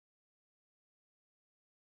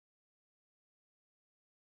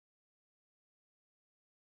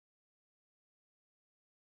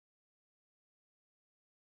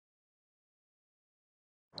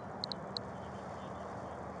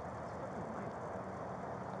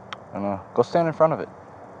I know. Go stand in front of it.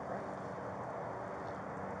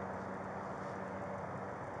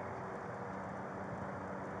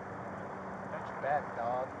 Got your back,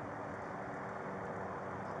 dog.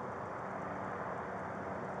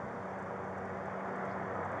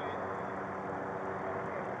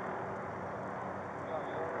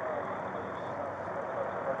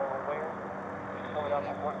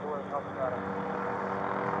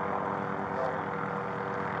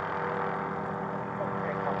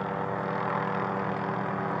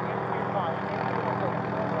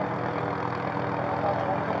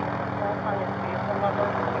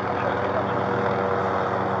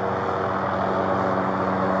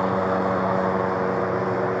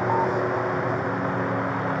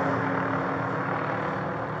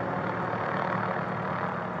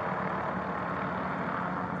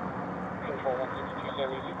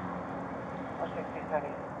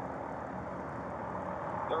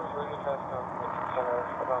 There was radio test on the center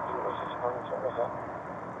about the Oasis Apartments. What was that?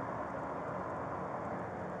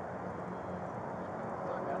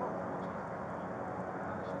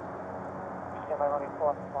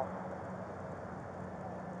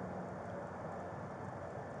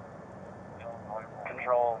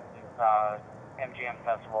 Control, MGM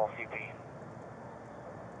Festival, CP.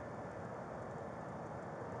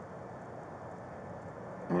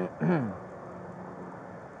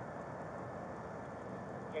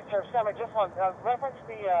 Sir, Sam, I just want to reference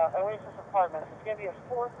the Oasis Apartments. It's going to be a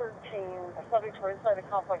 413. Subjects were inside the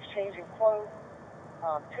complex changing clothes.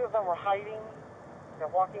 Two of them were hiding.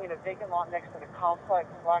 They're walking in a vacant lot next to the complex.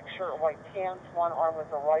 Black shirt, white pants. One armed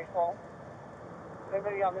with a rifle.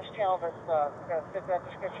 Anybody on this channel that's going to fit that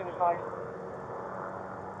description, advice?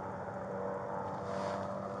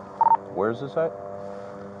 Where's this at?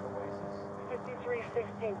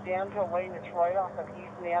 5316 Danville Lane. It's right off of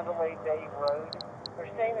East Mandalay Bay Road. They're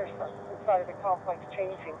saying there's something inside of the complex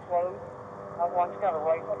changing clothes. One's got a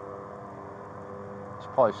rifle. It's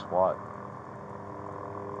probably SWAT.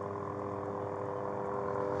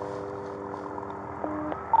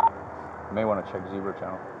 You may want to check Zebra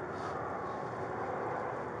Channel.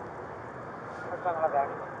 I don't have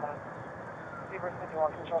access to that. Zebra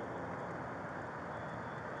 51 control.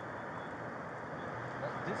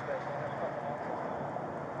 Dispatch don't have fucking access.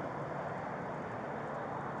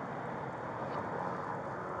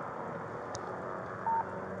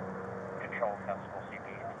 Control, Festival, CP.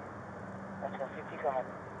 Festival CP, go ahead. I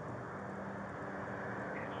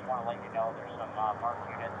just want to let you know there's some marked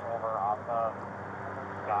units over off of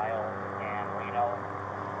Giles and Reno,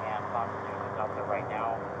 and Fox 2 is out there right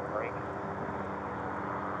now. Break.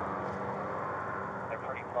 They're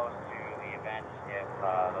pretty close to the event. If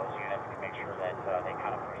those units can make sure that they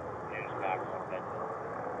kind of push the news back a little bit.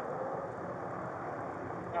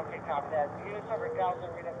 Okay, copy that. Units over 1,000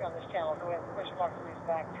 Reno on this channel. Go ahead and push Fox News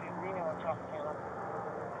back to Reno and Tropicana.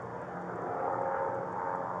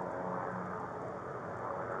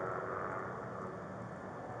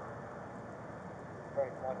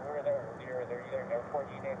 Right, one, who are there? They're either airport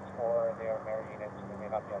units or they are mayor units. They may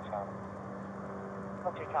not be on channel.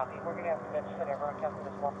 Okay, copy. We're going to have convention center broadcasting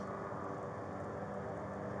as well.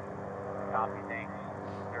 Copy, thanks.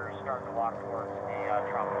 They're starting to walk towards the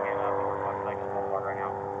Tropicana towards West Vegas Boulevard right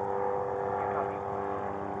now. Copy.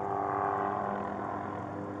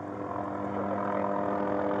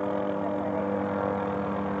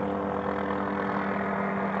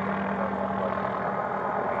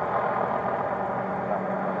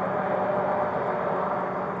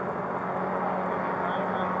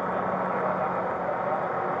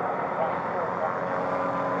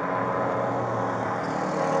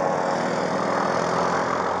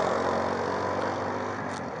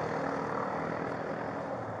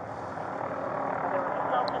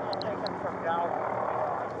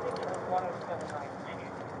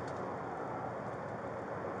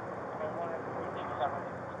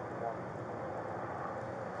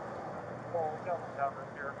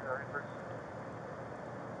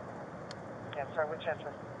 Yeah, sorry, which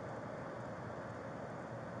entrance?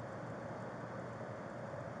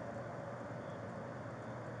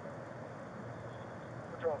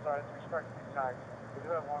 Control, sorry, it's respect these times. We do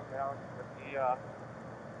have one down at the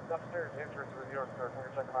upstairs entrance of the New York Star. We're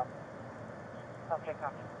going to check them out. Okay,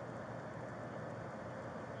 copy.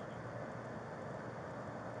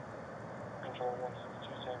 Control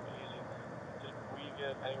 162 Sam Easy. Did we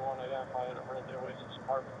get anyone identified over at the Oasis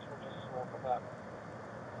Apartments? We're just north of that.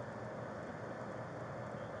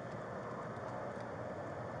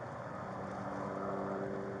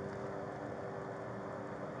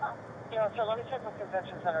 You know, sir, let me check with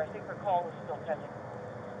Convention Center. I think the call is still pending.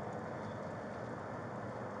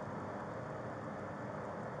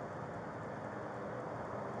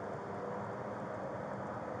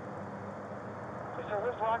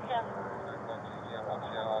 where's Rockhamp? GCM on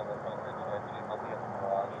channel, the front page side team, I'll be at the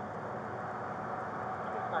garage.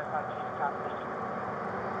 695 Chief, copy.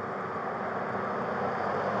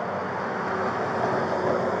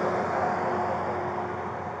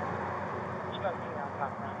 Just got a on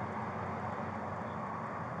top now.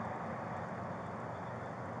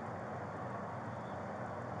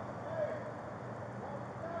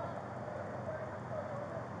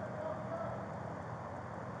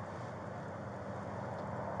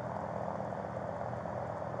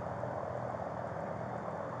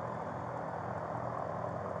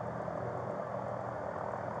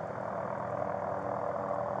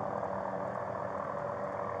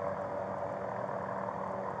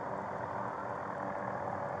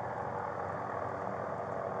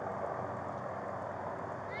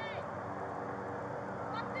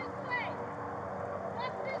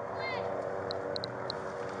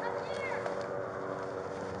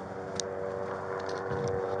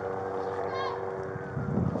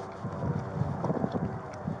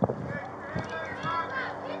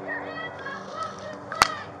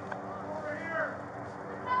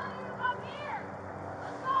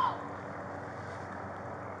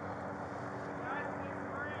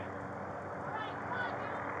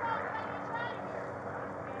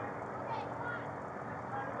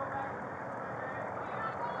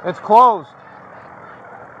 It's closed.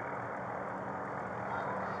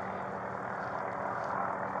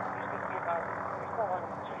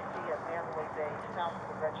 South of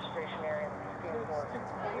the registration area in the museum door.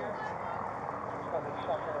 It's clear. It's going to be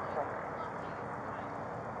sheltered in front.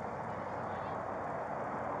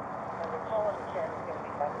 And the calling the cat is going to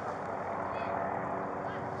be back.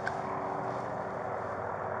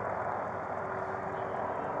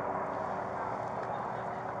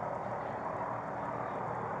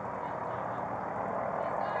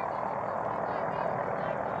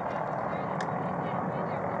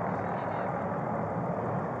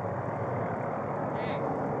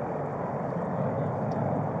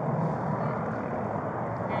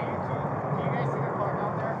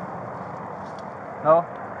 No?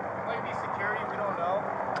 Might be security, we don't know.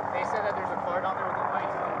 They said that there's a car down there with the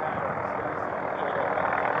lights on that.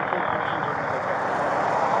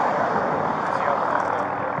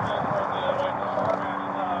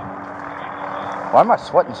 Why am I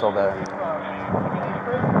sweating so bad?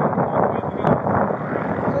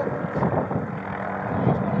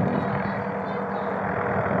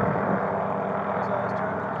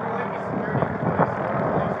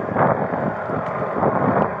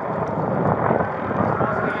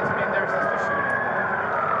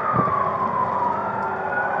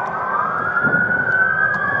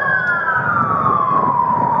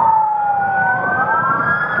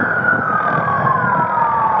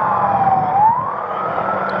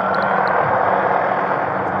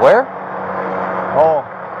 Where? Oh.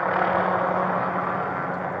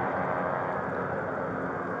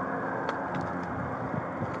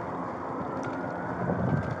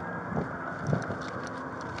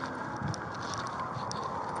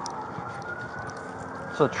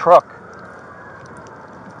 It's a truck.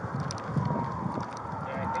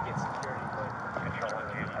 Yeah, I think it's security, but Control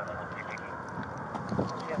with you, have a little TV.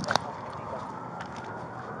 Yes, that's what we need.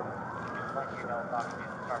 Just let you know, Fox News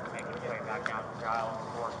will start to make its way back down to Giles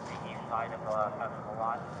towards the east side of the festival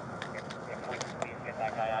lot. If we can please get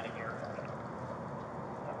that guy out of here.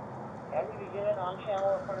 I need to get it on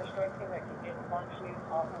channel in front of strike team that can get Park Street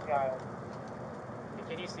off of Giles.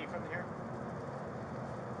 can you see from here?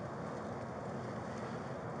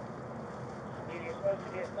 You're supposed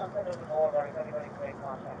to get something of the boulevard if anybody's made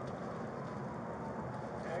contact.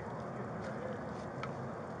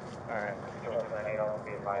 Alright. Control to that 8 will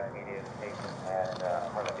be advised media station and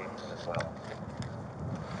Harley Davidson as well.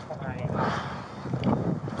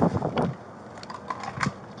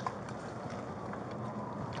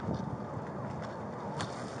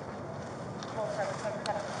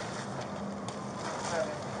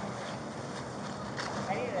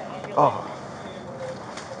 Oh.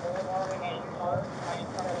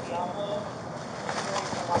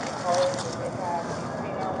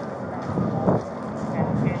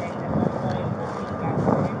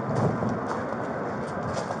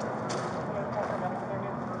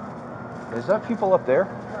 Is that people up there?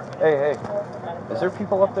 Hey, hey. Is there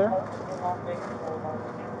people up there?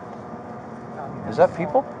 Is that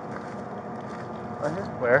people? Right here?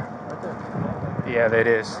 Where? Right there. Yeah, that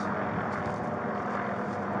is.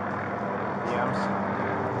 DMs.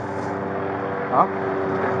 Huh?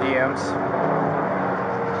 They're DMs.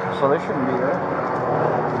 So they shouldn't be there.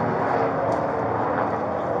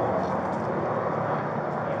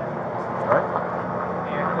 Right?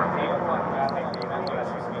 Yeah, the DM one, I think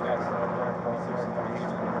that's just me guys over there.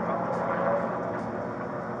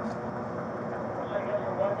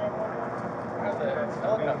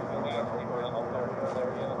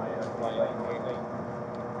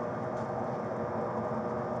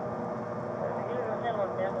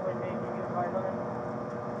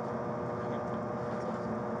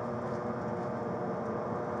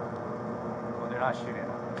 not shooting at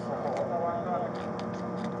us.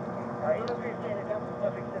 803 is saying that the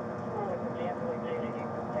subject's in the pool at the Mandalay Bay. They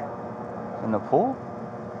need to down. In the pool?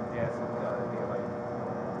 Yeah, it's daylight.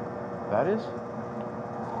 That is?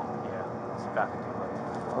 Yeah, it's back in daylight.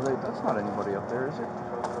 Oh, that's not anybody up there, is it?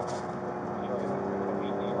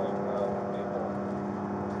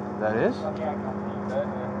 That is?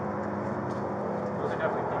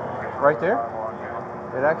 Right there?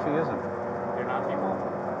 It actually isn't. They're not people?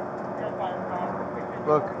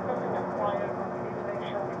 Look.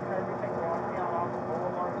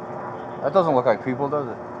 That doesn't look like people, does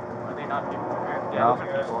it? Are they not people? No. Those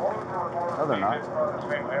are people. No, they're not.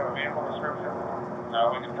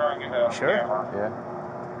 Sure? Yeah.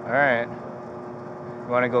 Alright.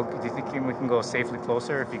 You want to go? Do you think we can go safely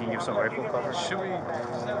closer if you can give some rifle cover? Should we?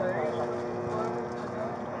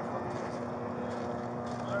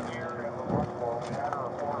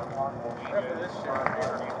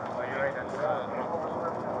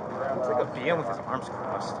 Looks like a BM with his arms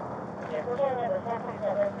crossed.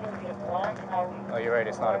 Oh, you're right,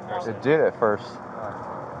 it's not a person. It did at first.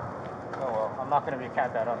 Oh well, I'm not going to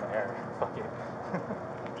recount that on the air. Fuck it.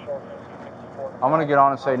 I'm going to get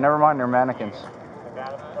on and say, never mind, they're mannequins.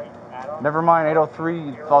 Never mind,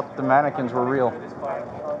 803 thought the mannequins were real.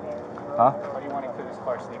 Huh? What do you want to do this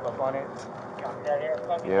car? Sneak up on it?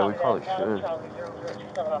 Yeah, we probably should.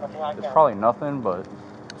 It's probably nothing, but...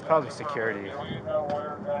 It's probably security.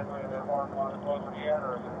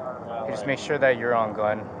 Just make sure that you're on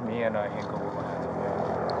gun. Me and Hinkle will have to.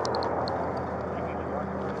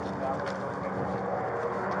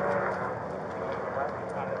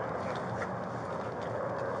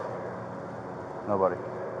 Nobody.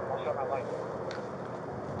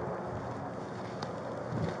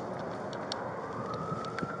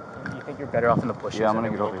 You think you're better off in the bushes? Yeah, I'm gonna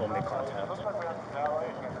and get over we'll here. make contact.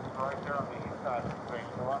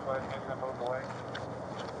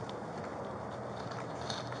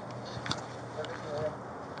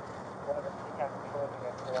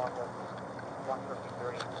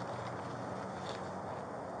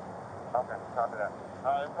 Okay, copy that.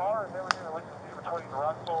 As far as everything that we can see between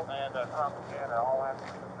Russell and Tropicana, all that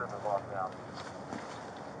strip is locked down.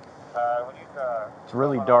 We need It's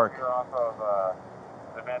really dark. You're off of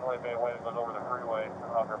the Mandalay Bay way that goes over the freeway. I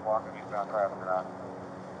don't know if they're blocking eastbound traffic or not.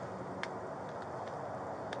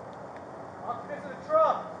 Occupants of the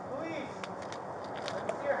truck! Police! Let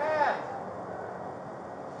me see your hands!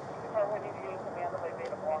 We need to use the Mandalay Bay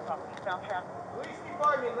to block off eastbound traffic. Police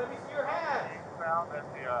department, let me see your hands! Eastbound at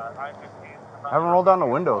the I-15. Have them roll down the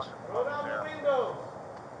windows. Roll down the windows!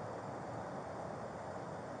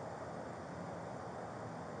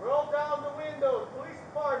 Roll down the windows, police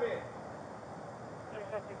department!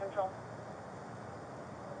 350 control.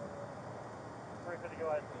 350 go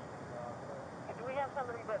ahead. Do we have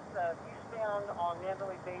somebody that's eastbound on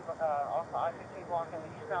Mandalay Bay off the I-15 blocking the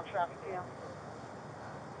eastbound traffic jam?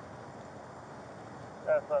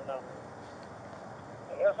 That's no.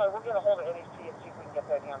 Yeah, so we'll get a hold of NHT and see if we can get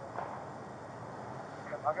that handled.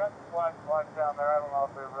 I got some flags down there. I don't know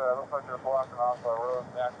if they looks like they're blocking off a road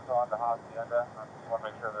access onto Hacienda. I just want to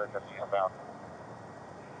make sure that it gets eastbound.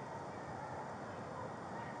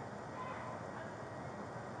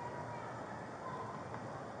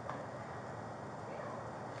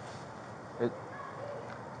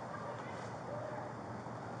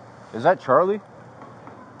 Is that Charlie?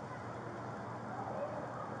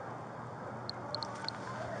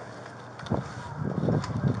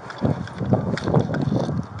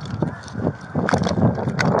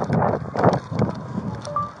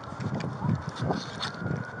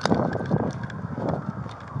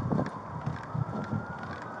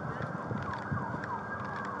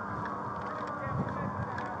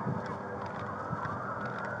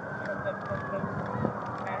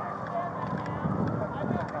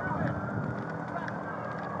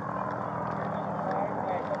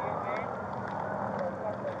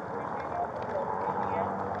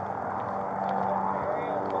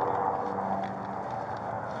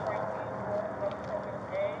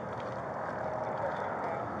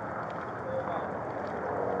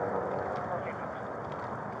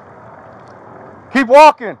 Keep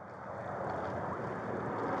walking.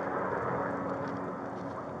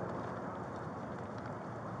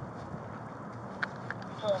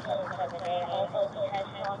 Also, the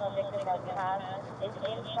headstrong victim that we have is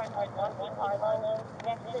in front of Monte Carlo,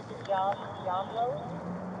 next to the Diablos,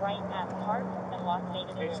 right at Park and Las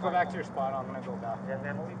Vegas. Hey, just go back to your spot. I'm gonna go back. And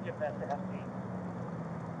then we get back to FD.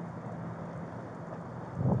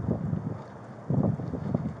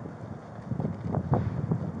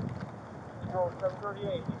 Roll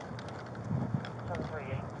 738.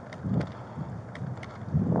 738.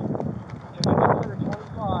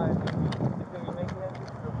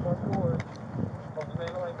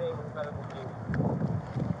 Bay with medical team.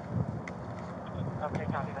 Okay,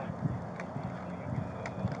 copy that.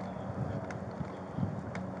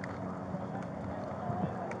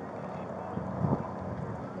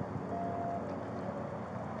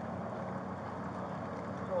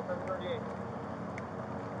 Control 738.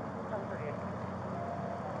 738.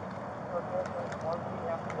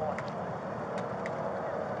 RTF1.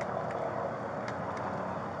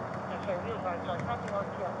 Yes, sir. Real time. Sorry, copy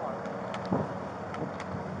RTF1.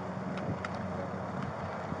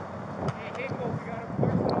 Hey, folks, we got a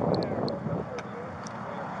person over there.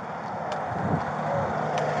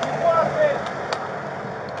 Keep watching.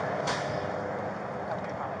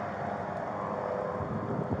 Okay, copy.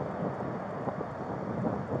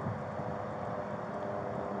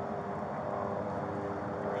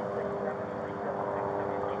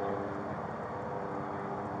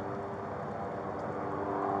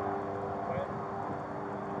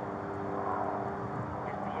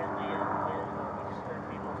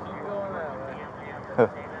 Keep going that way.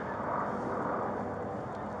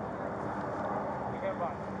 Stand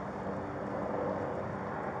by.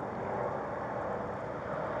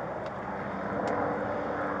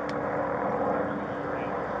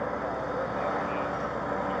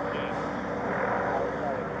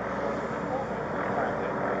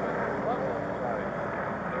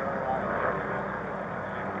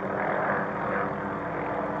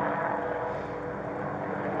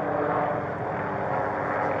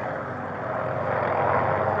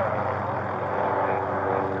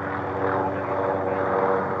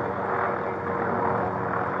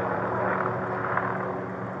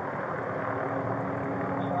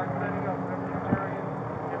 Start setting up refuge areas.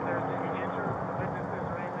 If there's any injured witnesses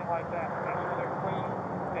or anything like that, make sure they're clean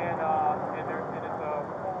and it's a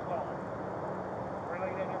full zone.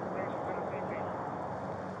 Relay that information to the CP.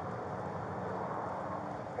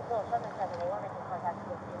 Control 7781, making contact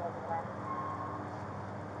with the team over the last.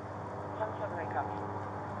 778 copy.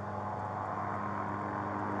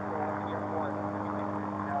 RTF1.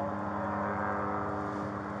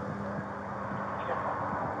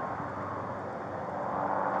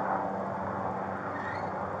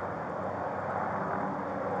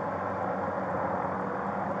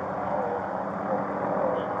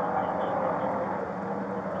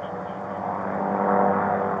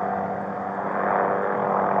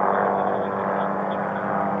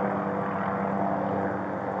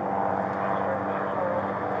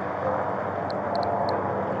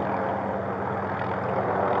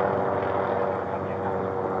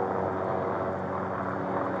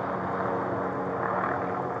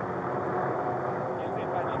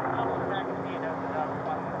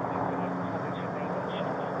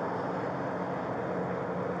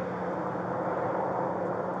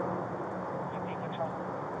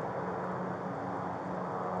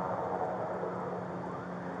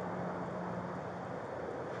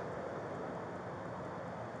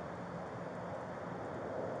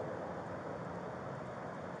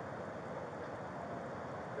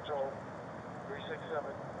 Control 367.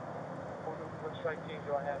 What strike team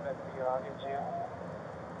do I have at the MGM?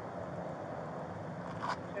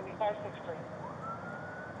 It's going to be 563.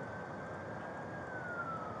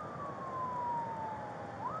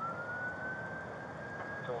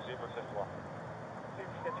 Control 051.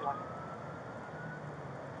 51.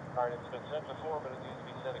 Alright, it's been sent before, but it needs to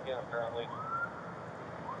be sent again apparently.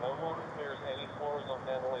 No one clears any floors on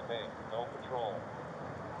Mandalay Bay. No patrol.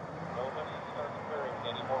 Nobody starts clearing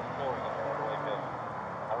any more floors on Mandalay Bay.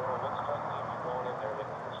 I don't know what strike teams are going in there. They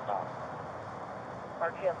need to stop.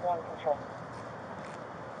 RTF1 control.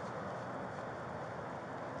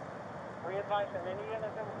 Re-advise in any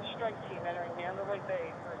event there was a strike team entering Mandalay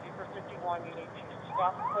Bay for Zebra 51, you need to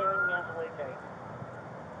stop clearing Mandalay Bay.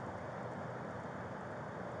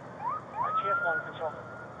 RTF1 control.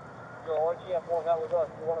 Yo, RTF1, that was us.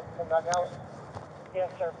 You want us to come back out? Yes,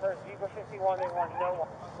 sir. For Zebra 51, they want no one.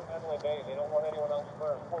 From Mandalay Bay, they don't want anyone else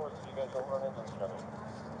clearing floors so you guys don't run into each other.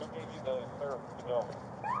 Who gave you the clearance to go?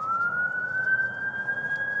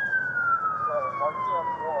 So,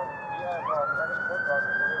 RTF1, we have medic foot guards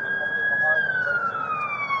coming in behind the UAV.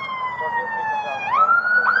 Start getting victims out.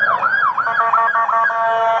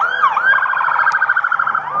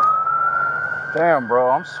 Damn, bro,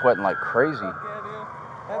 I'm sweating like crazy. Fuck yeah, dude.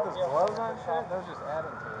 Had those gloves on and shit, that was just adding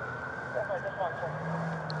to it. That's fine, sir.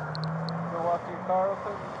 Go walk to your car real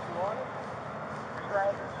quick if you want it.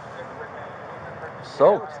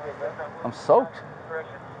 Soaked. I'm soaked. You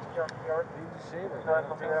just shave it, man.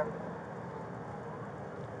 I'm telling you.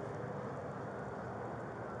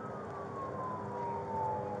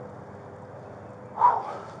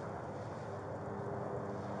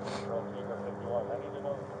 Control Zebra 51. I need to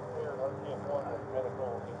know if you're cleared RTF1 with medical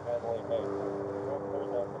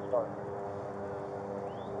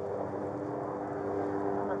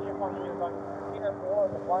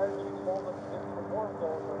the fire chief told us to get to the war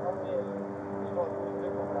zone. We're coming in. We're going to the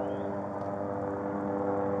signal guys.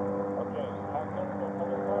 Okay, have them go tell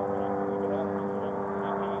the fire chief he's been asking to get the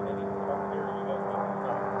CP, then he can come here. You guys need to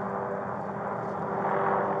stop.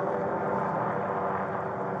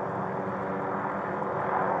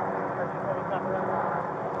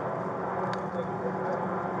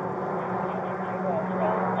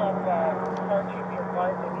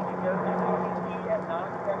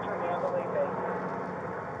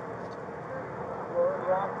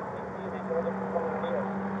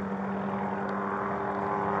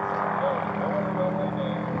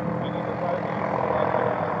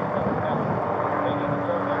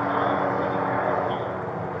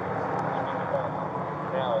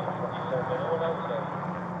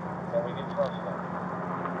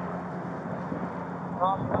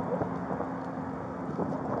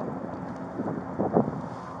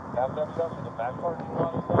 Have them come to the back parking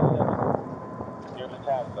lot of South Central. Near the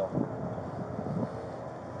Tazville.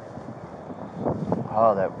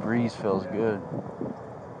 Oh, that breeze feels good.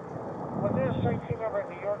 Was there a strike team over in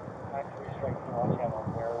New York? Actually, a strike team on channel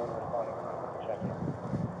where we were responding to check in.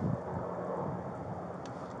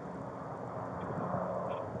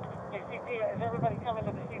 Hey, CP, is everybody coming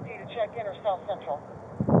to the CP to check in or South Central?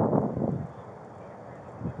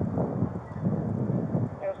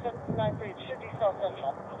 793, it should be South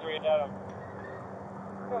Central. 3 and Adam.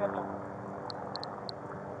 Go ahead, sir.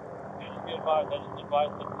 You should be advised, I just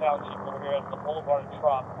advised the township over here at the Boulevard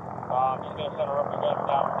Trop. I'm just going to send a representative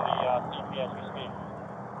down to the CP as we speak.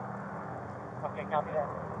 Okay, copy that.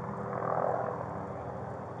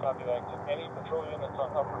 Copy that. Any patrol units on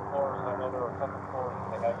upper floors, I know there are a couple floors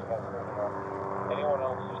that they have you guys moving on. Anyone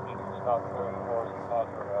else just needs to stop clearing floors and cause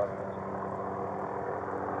for hazards.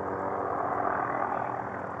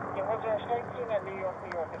 Yeah, was there a strike team at New York,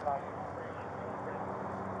 advice?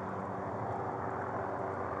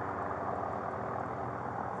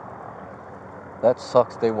 That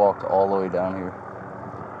sucks they walked all the way down here.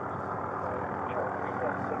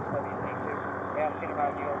 Yeah, I've seen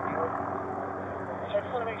about New York. So I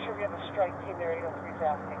just want to make sure we have a strike team there, 803's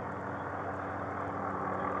asking.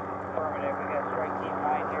 Affirmative. We got strike team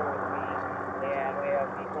 9 here with me, and we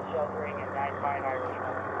have people sheltering at 95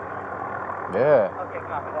 Irishman. Yeah. Okay,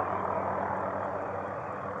 copy that.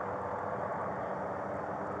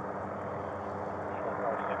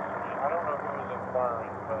 I don't know who is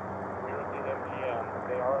inquiring, but here at the MGM,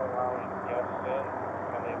 they are allowing guests in,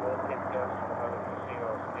 and they will take guests from other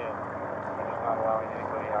casinos in. They're just not allowing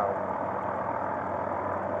anybody out.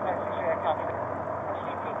 Alright, so I copy that.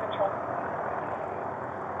 CP control.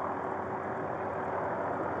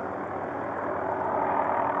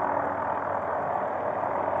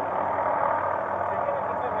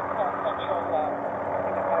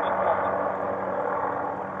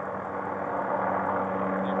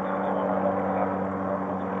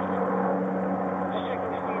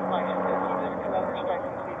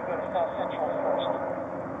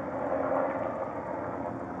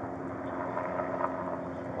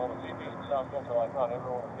 South Central, I thought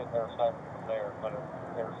everyone was getting their assignment from there, but if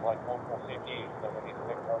there's like multiple CPs, then we need to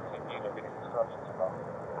pick one CP they're getting instructions from.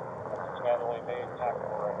 Since Mandalay Bay is tactical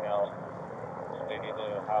right now, they need to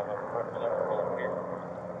have a representative over here.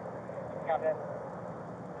 Copy that.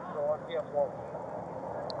 So RTF1.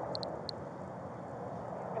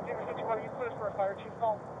 Computer 51, are you clear for a fire chief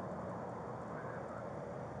call?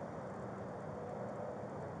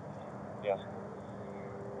 Yes.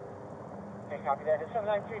 Okay, copy that. It's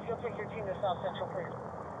 793. If you'll take your team to South Central, please.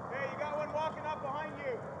 Hey, you got one walking up behind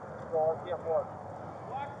you. Go RTF1.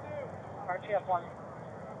 Block 2. RTF1.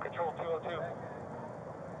 Control 202.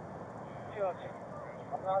 202.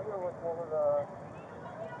 I'm out here with one of the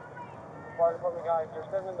fire department guys.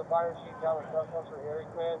 They're sending the fire chief down to South Central Area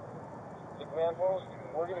Command, the command post.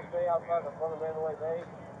 We're going to stay outside the front of Mandalay Bay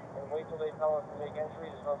and wait till they tell us to make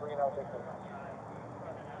entry to start bringing out victims.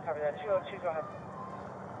 Copy that. 202, go ahead.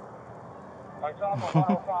 Myself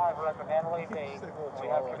on 105, we're at the Mandalay Bay. We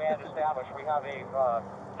have command established. We have a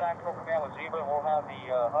tactical command with Zebra. We'll have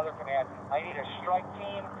the other command. I need a strike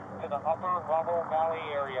team to the upper Lovell Valley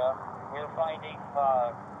area. We're finding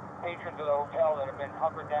patrons of the hotel that have been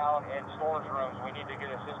hunkered down in storage rooms. We need to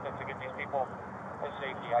get assistance to get these people to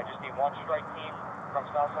safety. I just need one strike team from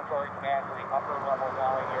South Central Area Command to the upper Lovell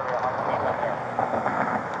Valley area. How many people there?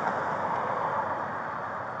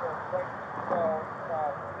 So strike team,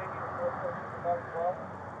 maybe the first strike team for that as well.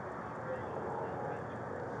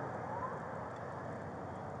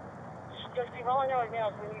 Strike team, all I know right now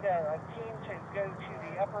is we need a team to go to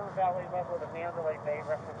the upper valley level of the Mandalay Bay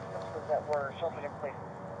reference customers that were sheltered in place.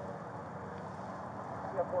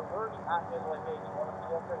 Yeah, we're already at Mandalay Bay. Do you want us to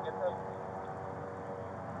go up there and get them?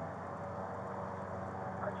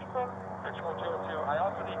 keep them. 61202. I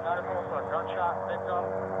also need medical for a gunshot victim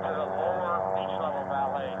to the lower beach level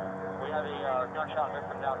valet. We have a gunshot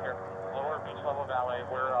victim down here. Lower beach level valet.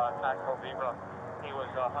 We're Tactical Zebra. He was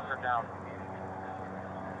hunkered down.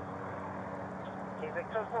 Okay,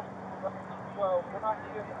 because well, we're not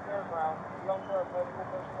here at the fairground. We also have medical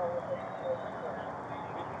personnel with us.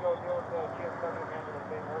 We can go deal with the GSW Mandalay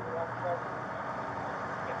Bay. What do we have to say?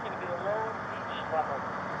 It's going to be the low beach level.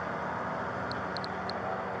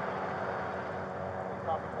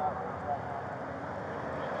 Copy that.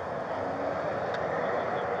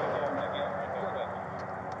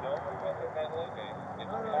 No movement at Mandalay Bay.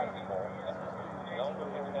 It's tactical. No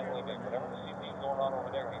movement at Mandalay Bay. Whatever the CP is going on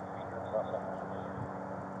over there needs to be turned off.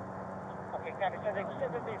 Okay, got it. So they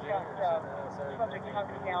said that they've got subjects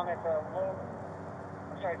hunkered down at the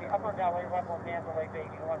upper valley level of Mandalay Bay.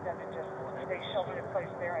 Do you want them to just stay sheltered in place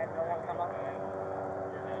there and no one come up?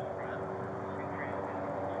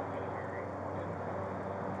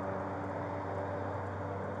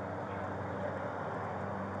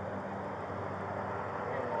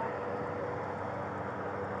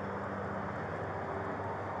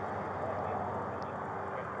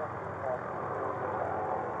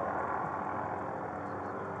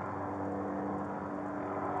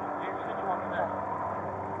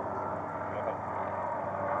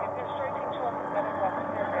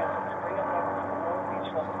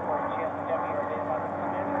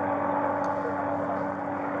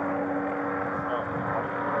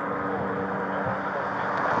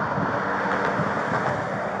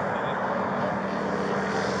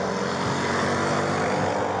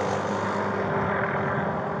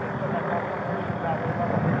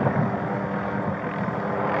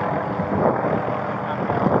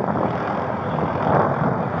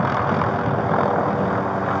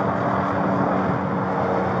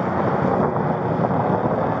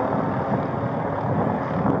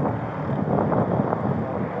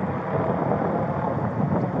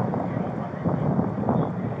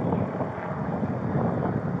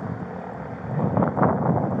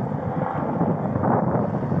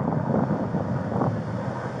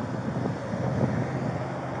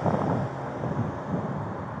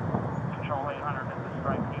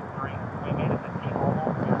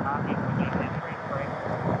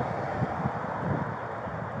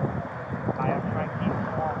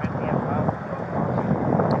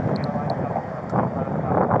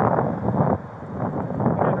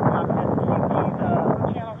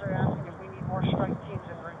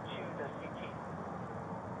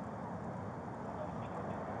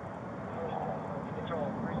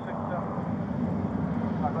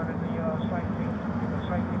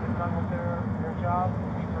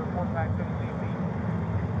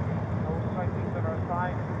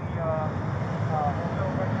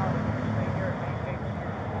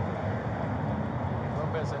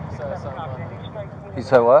 He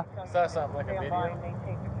said what? I saw something like a video.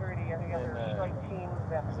 Maintain security. Any other strike teams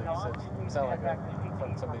that So not you said it sounded like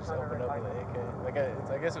somebody just opened up with an AK. Like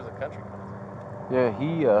I guess it was a country concert. Yeah,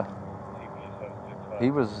 he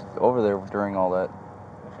was over there during all that.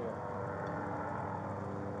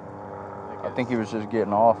 I think he was just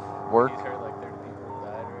getting off work. He's heard like 30 people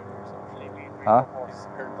died or something. Huh? He's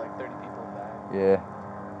heard like 30 people died. Yeah.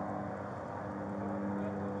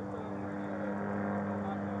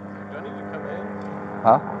 Do I need to come in?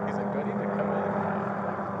 Huh? He's like, do I need to come in?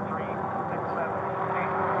 3, 6, 7,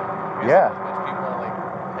 8. Yeah. A bunch of people like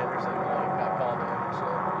Henderson like got called in and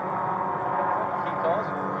shit. He calls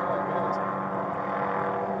you, I guess.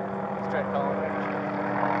 Let's try to call him.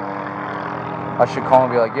 I should call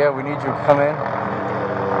and be like, yeah, we need you to come in.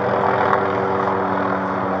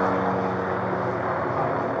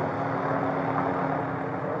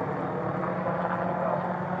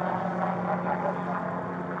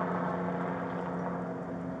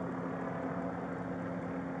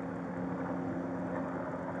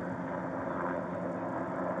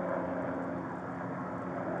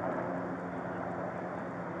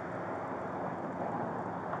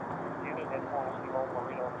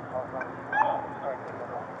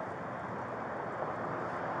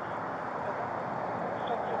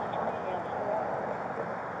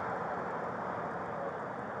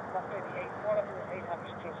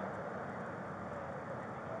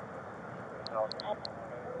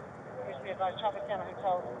 Tropicana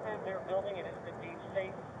Hotel, they're building it to be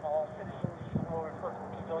safe. All citizens will report to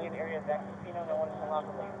the pavilion area of that casino. No one is allowed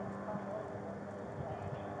to leave.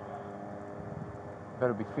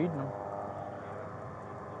 Better be feeding them.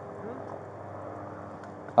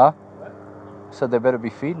 Huh? What? Said they better be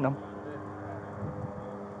feeding them.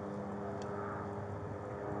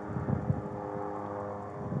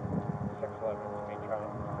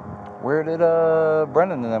 Where did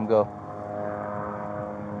Brennan and them go?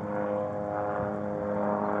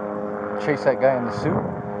 Chase that guy in the suit?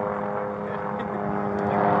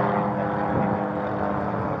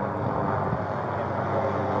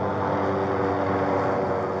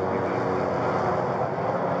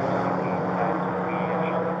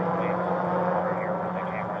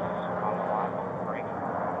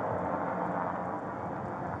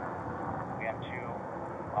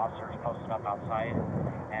 Officers posted up outside,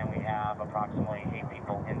 and we have approximately 8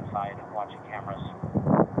 people inside watching cameras.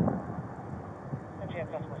 GS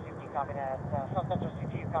Decimal CT copy that. South Central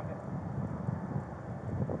CT copy.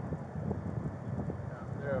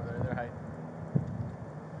 They're over there. They're hiding.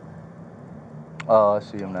 Oh, I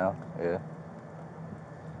see him now. Yeah.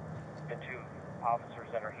 The 2 officers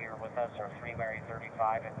that are here with us are 3 Mary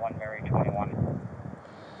 35 and 1 Mary 21.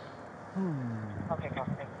 Okay,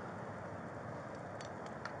 copy.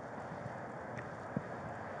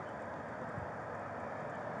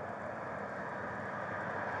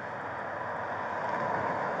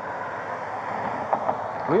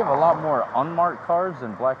 We have a lot more unmarked cars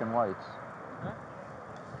than black and whites.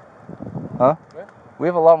 Huh? What? We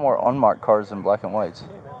have a lot more unmarked cars than black and whites.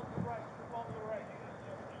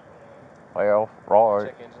 Well, right.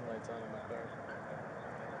 Check engine lights on in my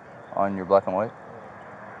car. On your black and white?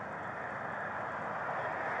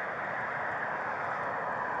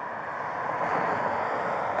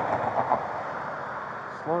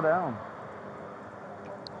 Slow down.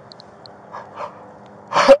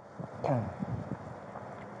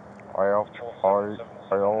 We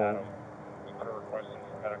put a request in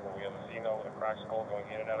for medical. We have a female with a cracked skull going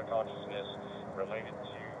in and out of consciousness related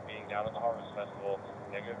to being down at the Harvest Festival,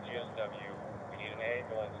 negative GSW. We need an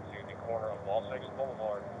ambulance to the corner of Las Vegas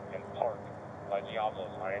Boulevard and Park by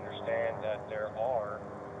Diablos. I understand that there are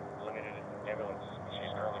limited ambulances, but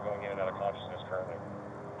she's currently going in and out of consciousness currently.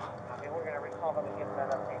 We're going to recall them and get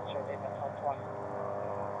that up, make sure they've been told twice.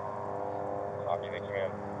 Talk to the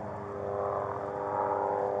command.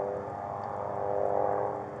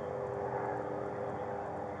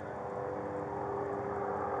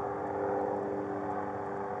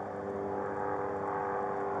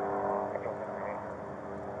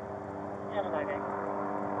 Have a nice day.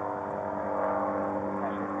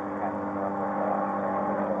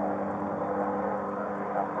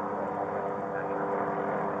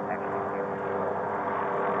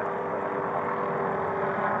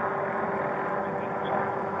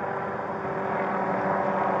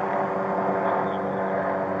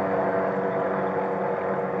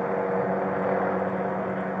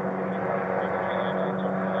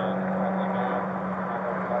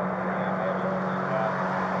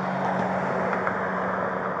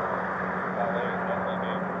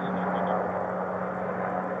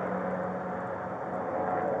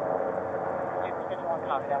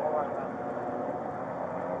 Copy that. We'll run around.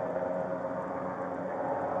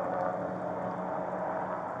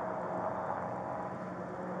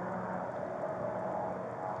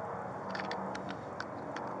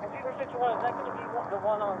 And Fever 61, is that going to be the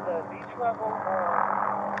one on the beach level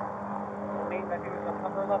or the main, I think it's the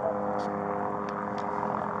upper level?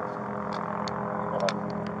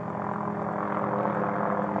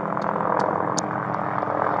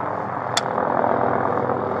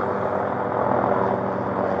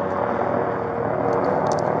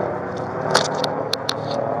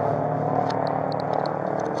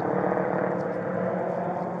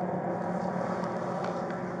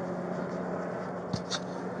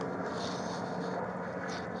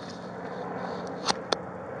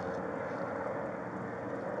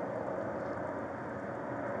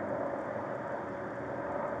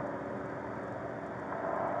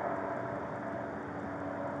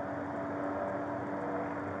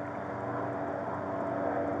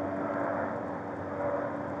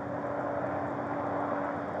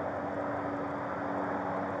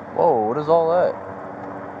 Whoa, what is all that?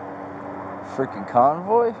 Freaking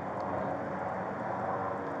convoy?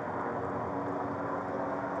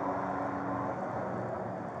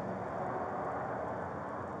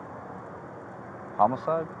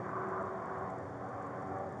 Homicide?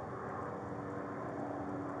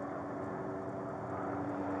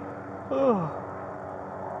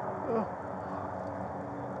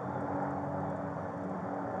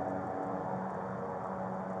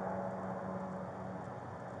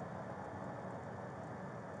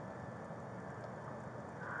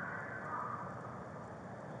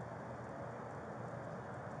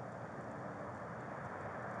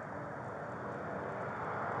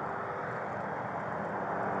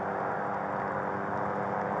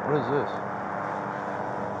 What is this?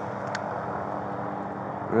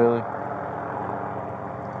 Really?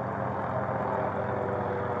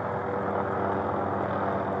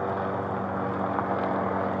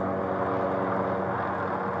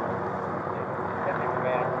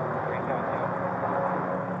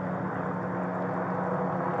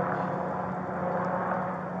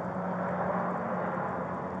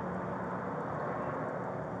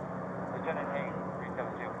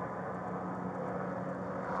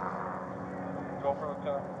 Go for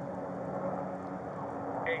Lieutenant.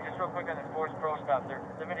 Hey, just real quick on this Force Pro stuff. They're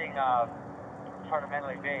limiting part of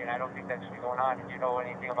Mandalay Bay, and I don't think that should be going on. Do you know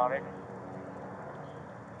anything about it?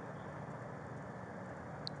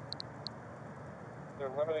 They're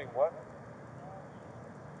limiting what?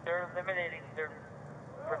 They're preventing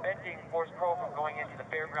Force Pro from going into the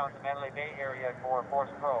fairgrounds in Mandalay Bay area for Force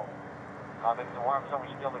Pro. It's a warm zone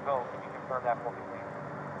still to go. Can you confirm that for me, please?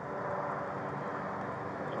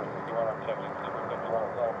 So if you want to check 51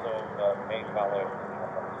 is also main valet.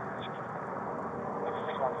 It's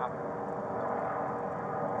 6-1 copy.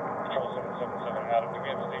 Control 777 Adam, do we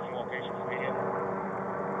have a staging location for me?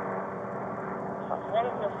 One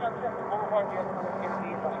is the Sunset Boulevard, the other one is going to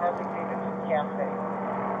be the Harley Davidson Cafe.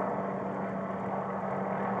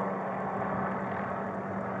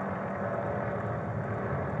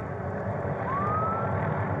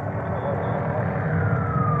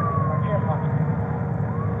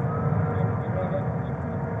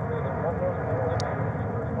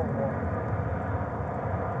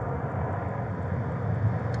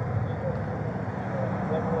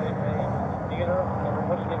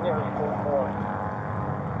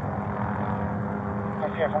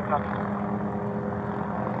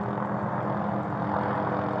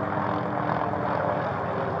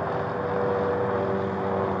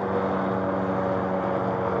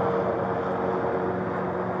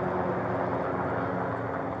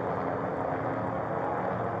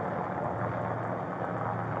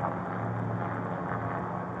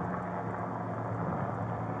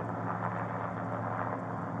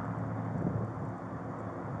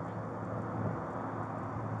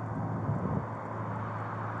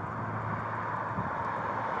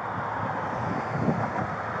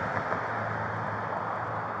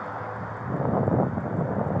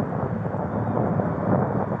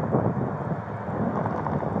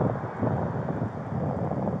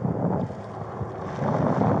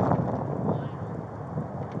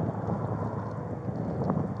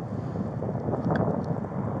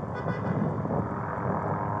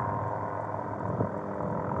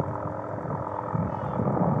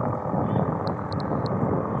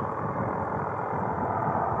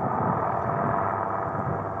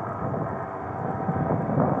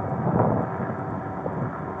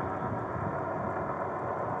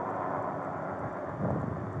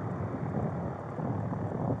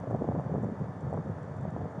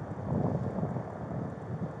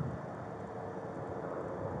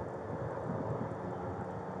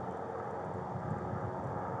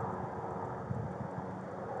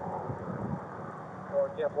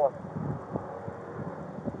 RTF 1.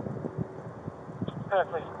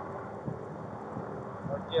 Please.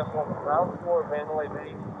 RTF 1, ground floor, Mandalay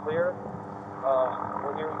Bay, clear.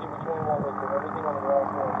 We're here with you 21 with everything on the ground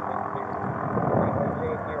floor is being cleared.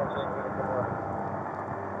 Maintain here and saying here from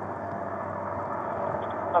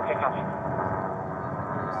Okay, copy.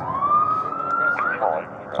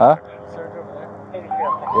 Huh? Surge over there.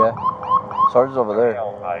 8306. Yeah. Sergeant's over there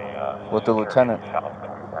with the lieutenant.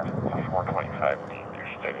 425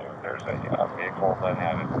 stating there's a vehicle that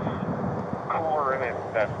had a cooler in it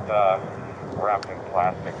that's wrapped in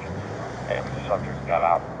plastic, and the subject got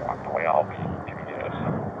out and walked away. I'll be giving you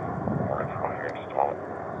some more info here in just a moment.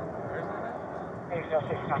 Where is it at?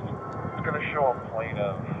 8306, copy. It's going to show a plate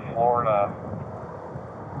of Florida.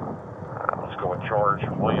 Let's go with George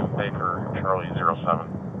William Baker, Charlie 07.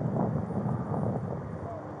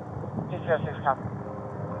 8306, copy.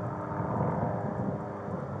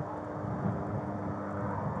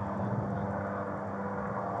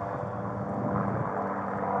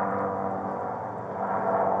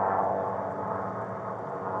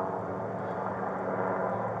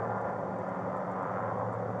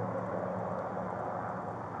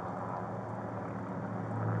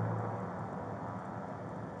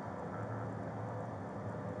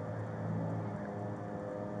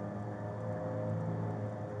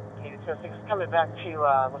 So it's coming back to,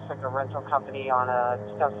 looks like a rental company on a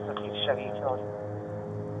 2015 Chevy utility.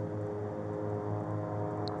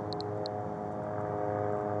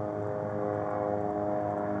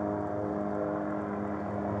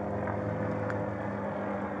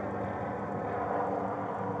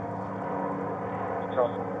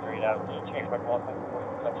 Street out to change back one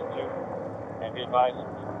section 2. And be advised,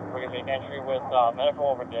 we're going to make entry with medical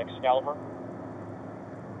over to Excalibur.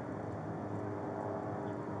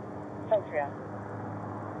 Thanks, yeah.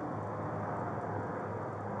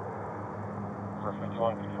 For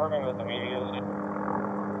 51, confirming that the media is...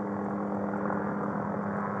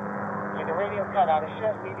 Okay, the radio cut out. It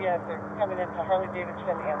should have media if they're coming into Harley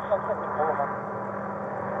Davidson and Sunset Boulevard.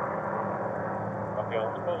 Okay,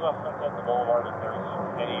 let's close off Sunset Boulevard if there's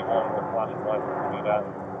anyone with flashing lights to do that.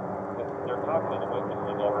 They're talking to the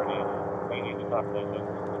witnesses already, and we need to talk to those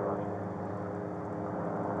witnesses first.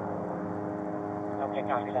 Okay,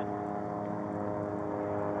 copy that.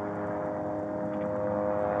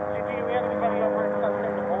 CP, we have anybody over at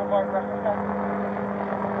Sunset and Boulevard reference that?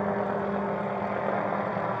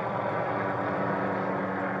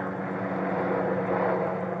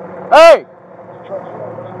 Hey!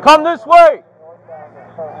 Come this way!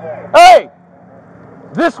 Hey!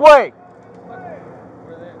 This way!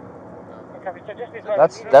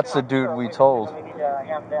 That's the dude we told. We need to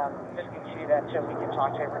have them discontinue that so we can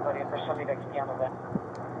talk to everybody if there's somebody that can handle that.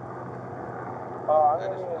 I'm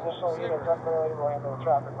going to need an additional unit temporarily to handle the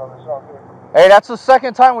traffic on this all here. Hey, that's the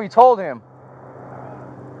second time we told him.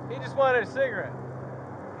 He just wanted a cigarette.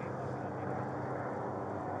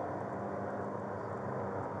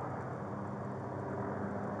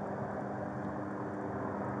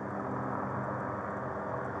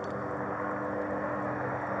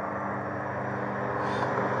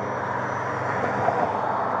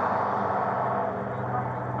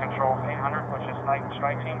 Control 800, which is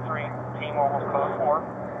Strike Team 3, Team Mobile Code 4.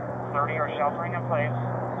 30 are sheltering in place.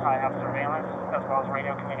 I have surveillance as well as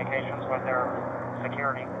radio communicasions with their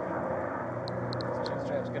security. This chin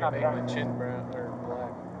strap's gonna make my chin brown or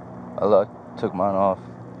black. I took mine off.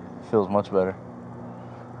 Feels much better.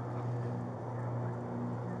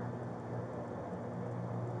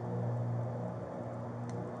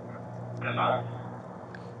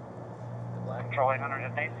 Control 800,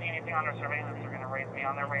 if they see anything under surveillance, they're going to raise me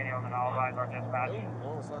on their radio, and I'll advise our dispatch. Oh,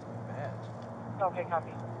 almost lost my badge. Okay,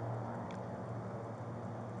 copy.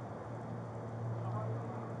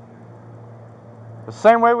 The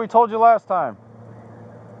same way we told you last time.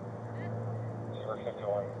 Sir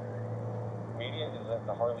 51. Media is at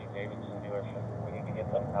the Harley Davidson dealership. We need to get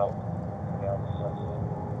them out now to Sunset.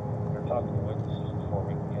 They're talking to witnesses before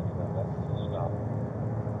we can get to them. That needs to stop.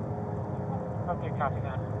 Okay, copy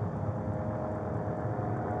that.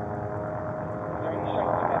 Are you sure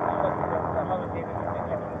you got the Harley Davidson that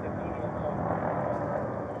kept with the media so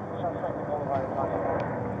Sunset and Boulevard is on it?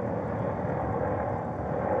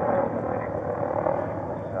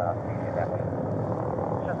 Media that way.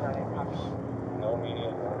 Sunset, copy. No media,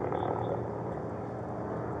 no witnesses.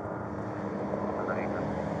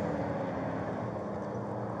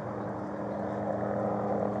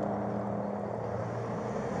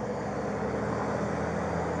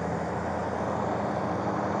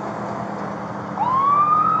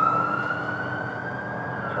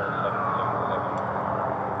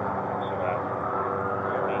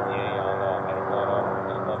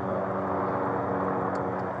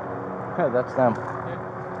 Yeah, that's them. Yeah,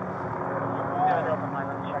 open line,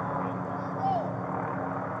 let's check.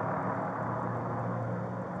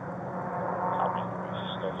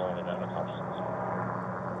 Still rolling out of Thompson's.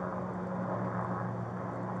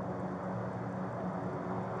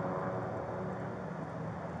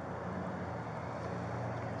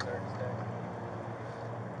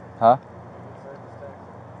 Huh?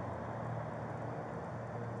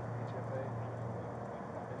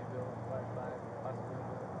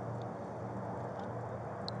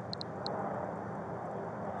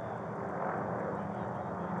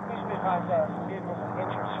 Vehicles of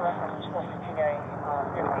interest reference 415A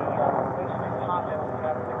in the basement condo. We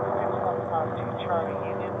have the 6152 Charlie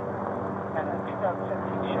Union and a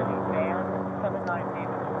 2017 Chevy van, 79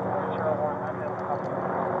 Davis 401 unknown couple.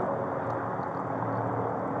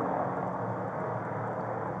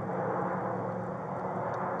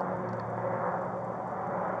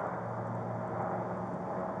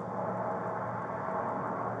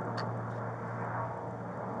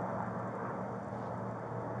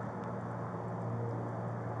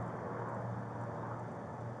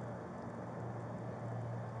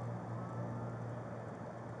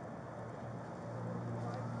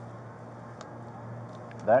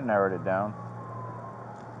 That narrowed it down.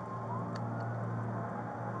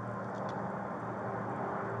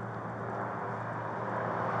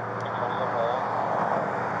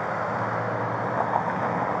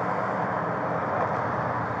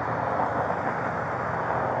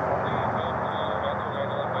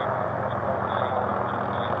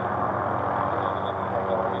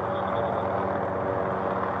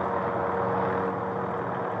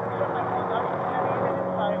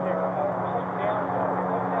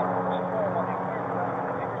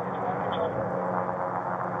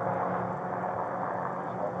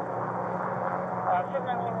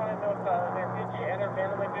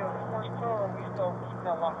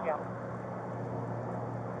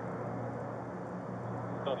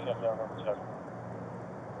 Still shut down on the check.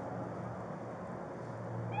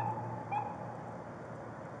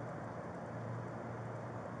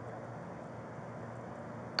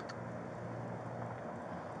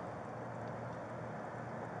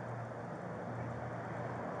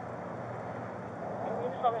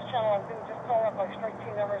 on this channel. I'm going to just call up my strike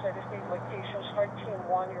team numbers. I just need location. Strike team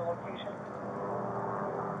 1, your location.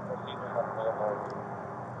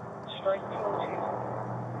 Strike team 2.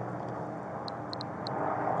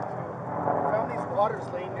 Found these waters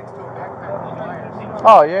laying next to a backpack with wires.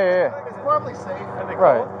 Oh, yeah. It's probably safe. Are they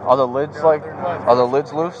Right. cold? Are the lids No, like, they're not. are the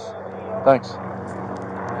lids loose? Thanks.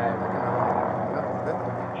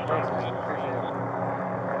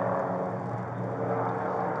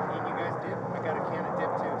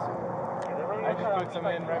 I just put some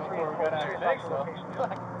in right before we got on here. Thanks, though.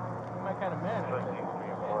 Fuck. I'm that kind of man.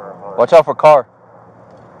 Watch out for car.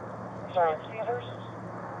 Sorry, Caesars.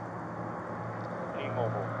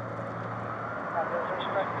 T-Mobile.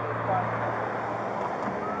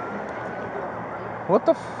 What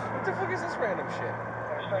the What the fuck is this random shit?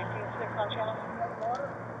 Strike team 6 on channel.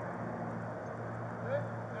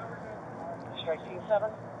 Strike team 7.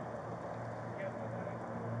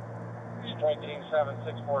 Strike Team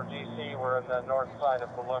 764 GC, we're in the north side of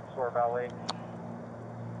the Luxor Valley.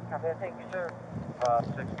 Copy that, thank you, sir.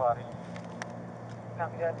 6 bodies.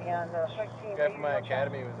 Copy that, and strike team The guy 8 from my on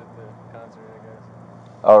channel. academy was at the concert, I guess.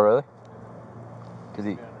 Oh, really? Did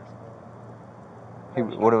he? To be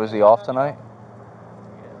honest. What was he off tonight?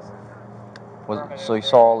 Yes. So he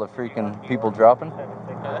saw all the freaking people dropping?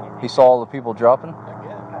 Huh? He saw all the people dropping?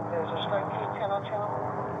 Again. Copy, there's a strike team 10 on channel.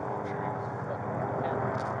 I'm sure he was fucking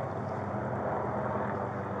hammered.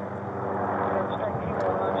 Strike team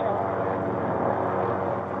 1 on channel.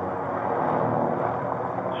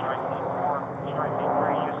 Strike Team 4, Strike Team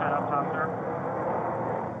 3, you set up top there.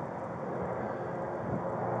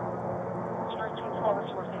 Strike team 12 at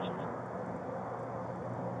your stations.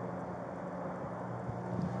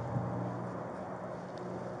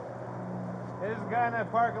 There's a guy in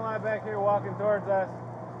that parking lot back here walking towards us.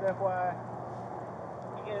 Just FYI.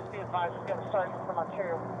 You guys be advised, we've got a sergeant from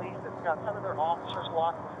Ontario Police that's got some of their officers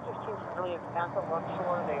locked 15 civilians at the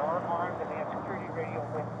Luxor. They are armed and they have security radio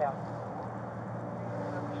with them.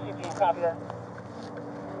 CP, copy that.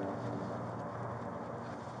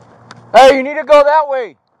 Hey, you need to go that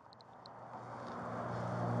way.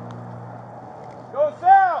 Go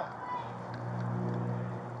south!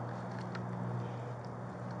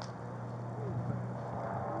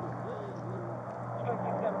 Strike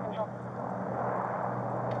team 7 control.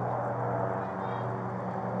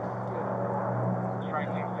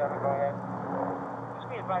 Strike Team 7, go ahead. Just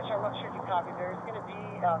be advised, I'm not sure you copied. There's going to be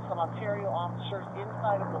some Ontario officers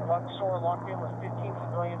inside of the Luxor locked in with 15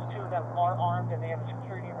 civilians. 2 of them are armed and they have a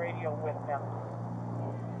security radio with them.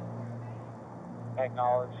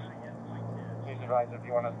 Acknowledge. Please advise if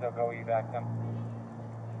you want us to go evac them.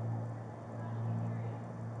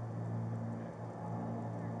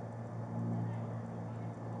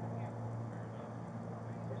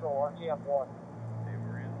 So RTF 1.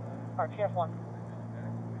 RTF 1.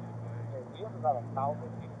 We have about 1,000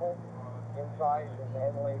 people inside in the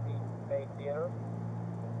NLAB main theater.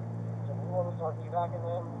 So we want to start evacuating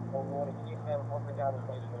them, or we want to keep them hunkered down in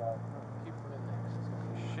place for now. Keep them in there.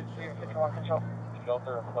 Shit, shit. 51 control.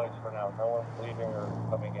 Shelter in place for now. No one's leaving or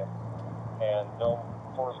coming in. And no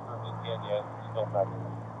force groups in yet. Still practicing.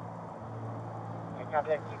 Okay,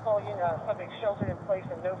 copy that. Keep all subjects sheltered in place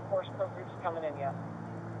and no force pro groups coming in yet.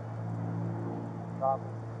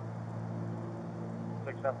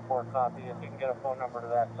 674 copy. If you can get a phone number to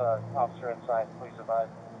that officer inside, please advise.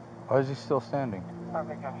 Why is he still standing?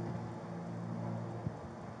 Okay, copy.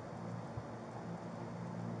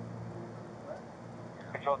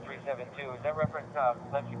 Control 372, is that reference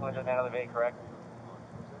let people into that other bay, correct?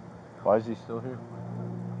 Why is he still here?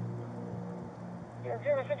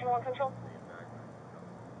 061 control.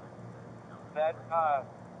 That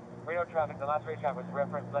radio traffic, the last radio traffic was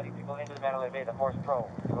reference letting people into the Mandalay Bay, the Force Pro.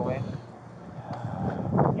 To go in?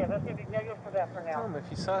 Yeah, that's going to be negative for that for Tell now. him if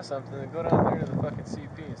you saw something, then go down there to the fucking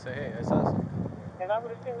CP and say, hey, I saw something. And I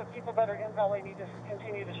would assume that people that are in Valley need to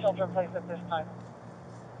continue to shelter in place at this time.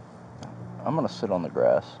 I'm gonna sit on the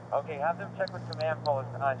grass. Okay, have them check with command post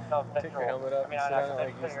on South Central. Take your helmet up I mean, and sit on on it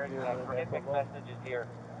like you used to do in the forget mixed football. messages here.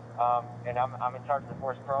 And I'm in charge of the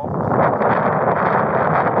Force Pro.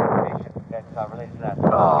 That's related to that. So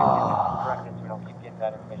correct it so we don't keep getting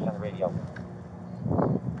that information on the radio.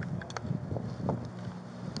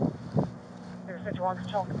 061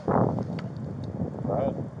 control. Go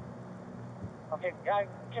ahead. Okay,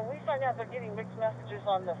 can we find out they're getting mixed messages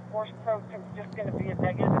on the Force Pro? It's just going to be a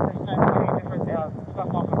negative at this time. Getting different stuff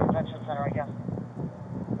off the convention center, I guess.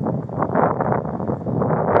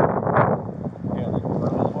 Yes, for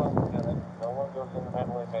this one, no one goes in the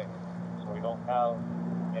Mandalay Bay. So we don't have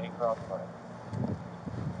any crossfire.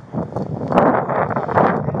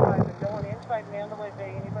 No one inside Mandalay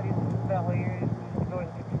Bay, anybody in the Valley area needs to go and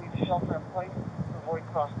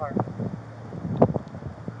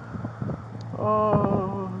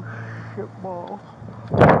shitballs.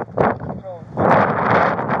 Control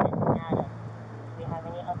 317 Adam. Do we have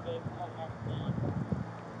any updates on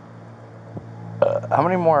SD? How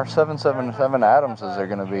many more 777 Adams is there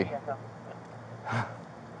gonna be?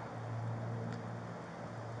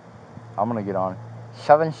 I'm gonna get on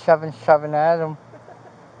 777 Adam.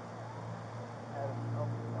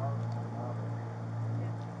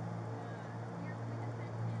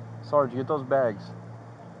 Sarge, get those bags.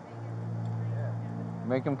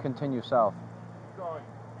 Make them continue south. Keep going.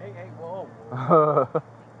 Hey, hey, whoa.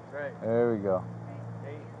 Right. There we go.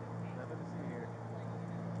 Hey, nothing to see here.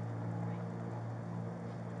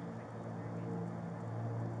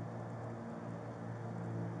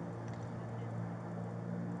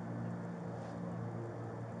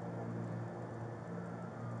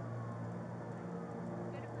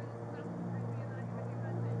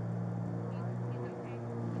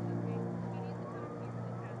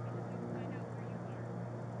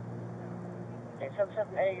 Okay,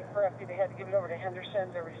 77A, correct. They had to give it over to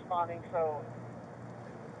Henderson. They're responding, so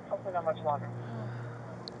hopefully not much longer.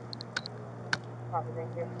 Copy,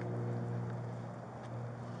 thank you.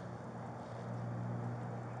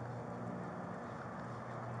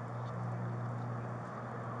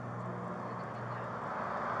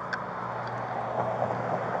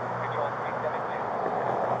 Control 372.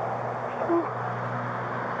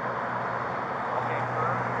 Okay, for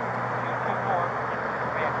 224,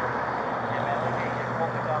 Commander, and Manly Bay is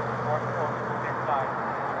focused on the Morse code to move inside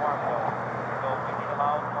the warm zone. So we need to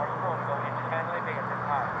allow Morse code to go into Manly Bay at this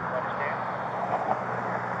time. You understand?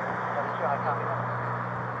 Sure, I copy that.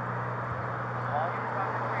 All units on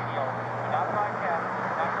this radio, do not broadcast,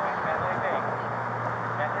 not going to Manly Bay.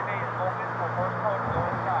 Manly Bay is focused for Morse code to go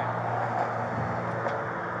inside.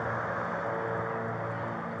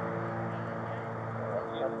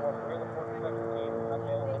 Just want to read the 47 I'm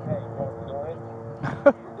Manly Bay. You want to do it?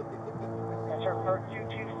 That's our part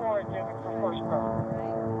 224 and moving for Force Pro.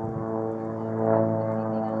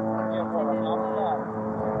 Yeah, well, on top of that,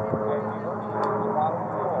 if you go to the bottom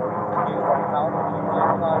floor, you are out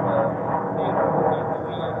inside the theater in the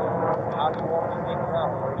vehicle. How do you want me to take them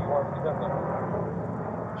out? Where do you want me to put them?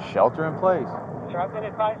 Shelter in place. So I've been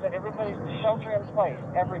advised that everybody's to shelter in place.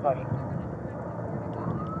 Everybody.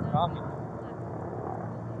 Copy.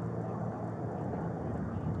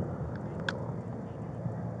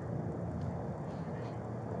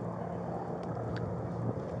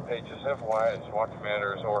 Hey, just FYI, SWAT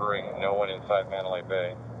Commander is ordering no one inside Mandalay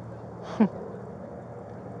Bay.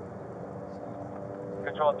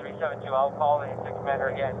 Control 372, I'll call the Commander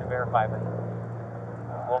again to verify this.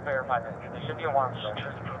 We'll verify this. There should be a warm zone.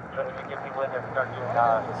 So that we get people in there and start doing,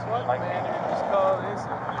 The SWAT like commander just called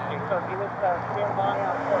incident Okay, command. so he was stand by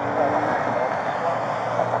on Force Pro.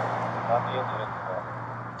 Not the incident.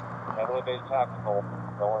 Mandalay Bay tactical.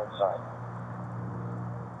 No one inside.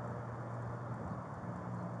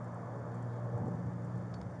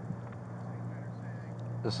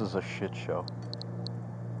 This is a shit show.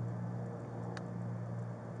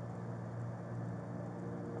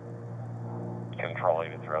 Control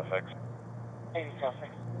 8306.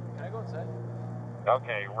 8606. Can I go inside?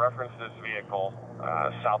 Okay, reference this vehicle.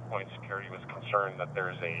 South Point Security was concerned that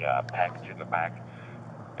there's a package in the back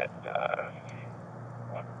that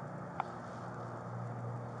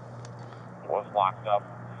was locked up.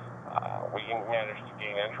 We managed to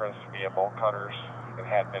gain entrance via bolt cutters. It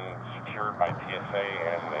had been secured by TSA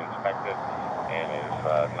and inspected and is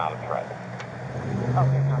not a threat.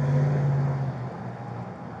 Okay, copy.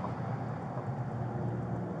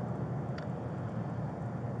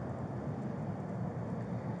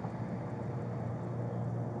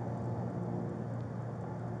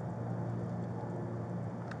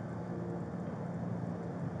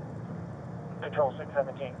 Control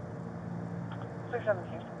 617.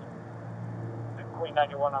 617. Queen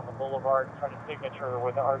 91 on the boulevard, trying to signature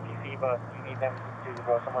with the RTC bus. You need them to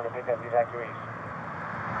go somewhere to pick up the evacuees.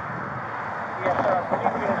 Yes, sir. I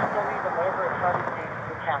believe we're going to still need them over at Hardy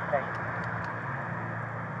the cafe.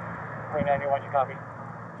 Queen 91, you copy?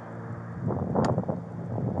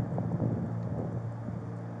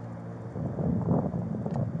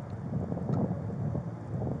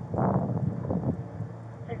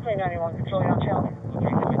 Queen 91, controlling on channel.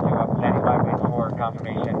 372, I'm standing by waiting for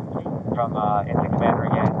confirmation from Incident Commander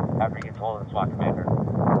again after he gets hold of the SWAT Commander.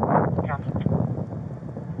 Copy.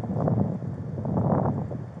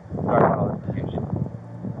 Sorry about all this confusion.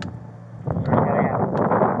 Sorry, gotta have it.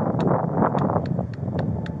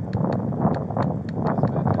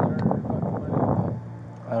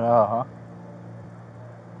 I know, huh?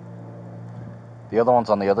 The other ones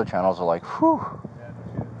on the other channels are like, whew. Yeah, no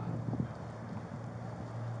shit.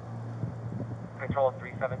 Control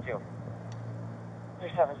 372.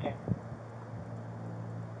 317.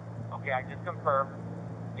 Okay, I just confirmed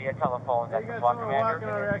via telephone that Hey, the you got SWAT someone commander walking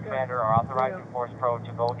and over the there, commander are authorized Yeah. to Force Pro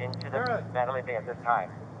to go into the Mandalay Bay at this time.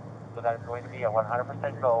 So that is going to be a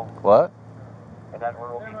 100% go, What? and that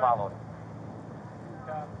order will be followed.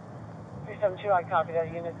 372, I copy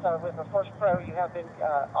that. Units with the Force Pro, you have been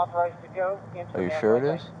authorized to go into Are you Mandalay sure it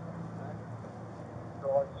Bay. is?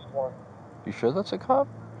 You sure that's a cop?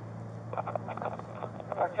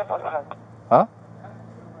 Huh?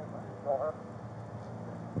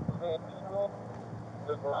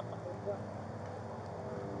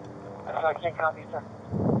 I can't copy, sir.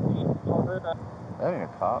 That ain't a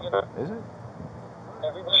cop, is it?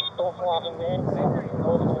 Everybody's still flogging there.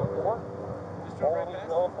 Those who are four. Only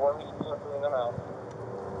know where we start bringing them out.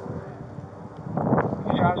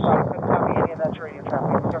 I'm sorry, I couldn't copy any of that radio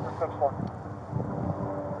traffic. Server code 4.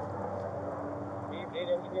 Need 8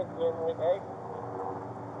 engineers in Mandalay Bay.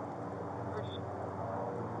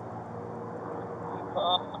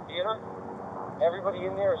 Theater. Everybody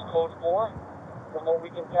in there is code 4, from what we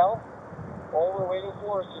can tell. All we're waiting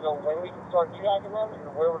for is to know when we can start tracking them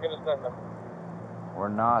and where we're going to send them. Or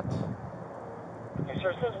not? Okay,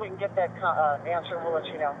 sir, as soon as we can get that answer, we'll let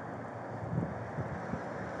you know.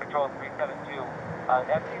 Control 372.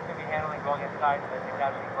 That seems to be handling going inside the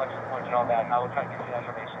casualty collection point and all that. I will try to give you that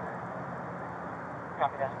information.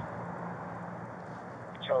 Copy that.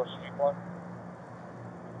 Control Street 1.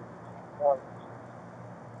 1.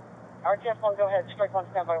 RTF 1, go ahead. Strike 1,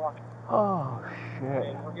 standby 1. Oh,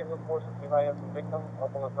 shit. And we're getting reports that we might have some victims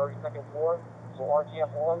up on the 32nd floor. So RTF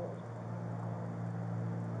 1.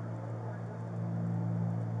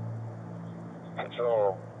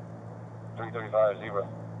 Control 335-0.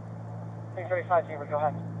 335-0, go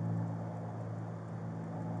ahead.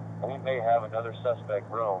 We may have another suspect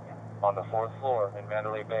room on the 4th floor in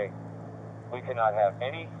Mandalay Bay. We cannot have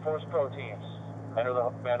any Force Pro teams enter the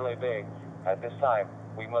Mandalay Bay at this time.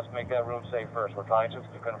 We must make that room safe first. We're trying to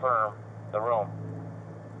confirm the room.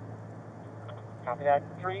 Copy that.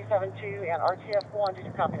 372 and RTF 1, did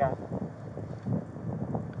you copy that?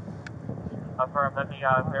 Affirm, let me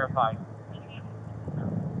verify.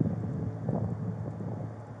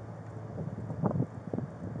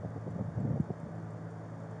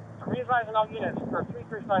 Readvising all units for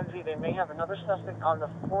 335Z, they may have another suspect on the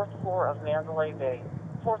 4th floor of Mandalay Bay.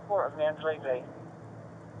 4th floor of Mandalay Bay.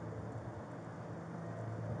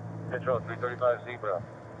 Control 335 Zebra.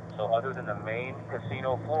 So other than the main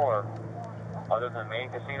casino floor,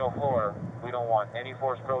 we don't want any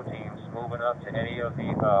Force Pro teams moving up to any of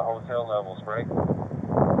the hotel levels, right?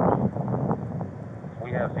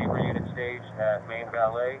 We have Zebra unit staged at main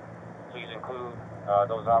valet. Please include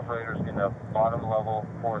those operators in the bottom level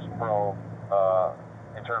Force Pro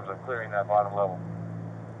in terms of clearing that bottom level.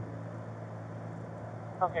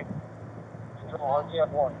 Okay. Control RTF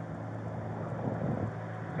 1.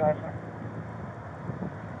 Go ahead, sir.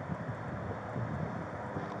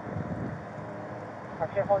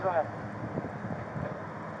 RTF 1, go ahead.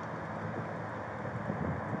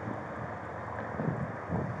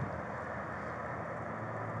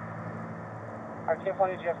 RTF 1,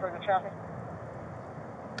 did you have further traffic?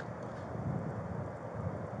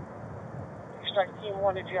 Strike Team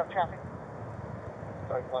 1, did you have traffic?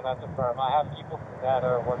 Sorry, one, that's a firm. I have people that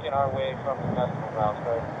are working our way from the festival grounds,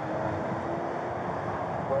 right?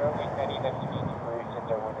 Where are we heading next week for since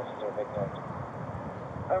our witnesses are victims?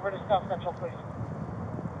 Over to South Central, please.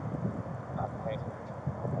 Thank you.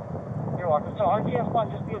 You're welcome. So RTF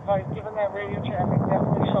 1, just be advised, given that radio traffic,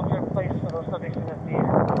 definitely shelter in place for those subjects in the theater.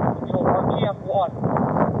 So RTF 1.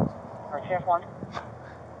 RTF 1.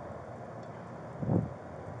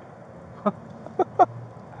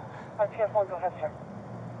 RTF 1, go ahead, sir.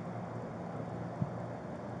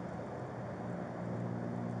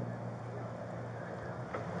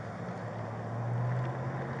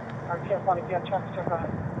 RTF 1, if you have traffic, sir, go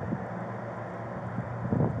ahead.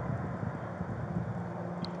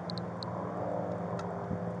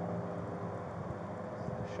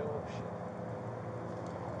 Show up shit.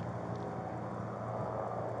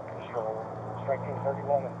 Control. Strike Team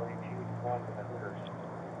 31 and 32 to go into the Hooters.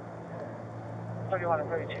 31 and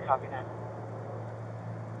 32, copy that.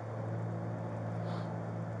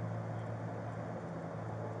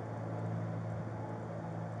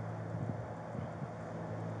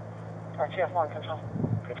 RTF 1, control.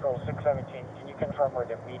 Control 617. Can you confirm where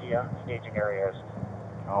the media staging area is?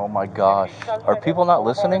 Oh my gosh. Are people not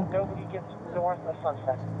listening? Nobody gets north of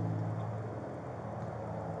Sunset.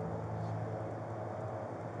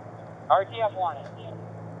 RTF 1.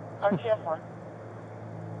 RTF 1.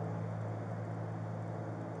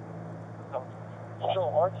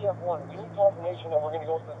 Control, RTF1, we need confirmation that we're going to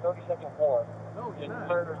go to the 32nd floor. No, you're not.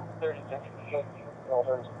 32nd.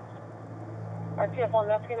 RTF1,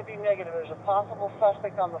 that's going to be negative. There's a possible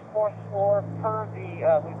suspect on the 4th floor. Per the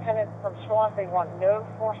lieutenant from SWAT, they want no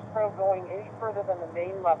force probe going any further than the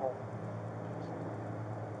main level.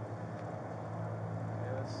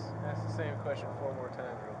 Yeah, let's ask the same question 4 more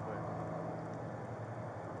times real quick.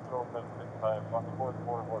 Control 765 on the 4th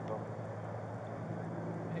floor, what's open?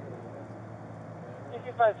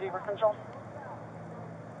 55 Zebra Control.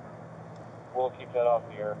 We'll keep that off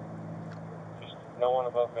the air. Just no one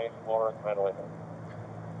above main floor mentally.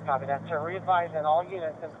 Copy that, sir. Re-advise in all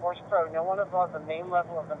units in Force Pro, no one above the main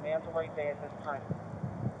level of the Mandalay Bay at this time.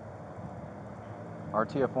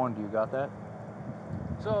 RTF1, do you got that?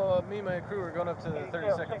 So, me and my crew are going up to the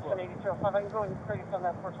 32nd floor. 8205, I can go and credit on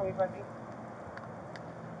that 425B.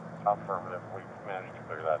 Affirmative. We've managed to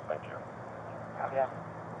clear that. Thank you. Copy that.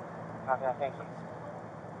 Copy that, thank you.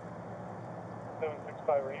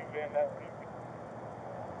 765, are you in that?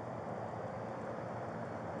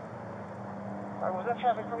 Sorry, was that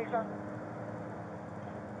traffic for me, sir?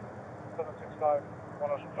 765,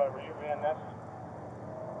 1065, were you in Nest?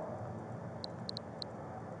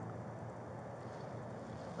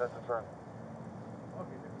 That's affirmed. I'll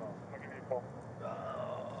give you a call. I'll give you a call.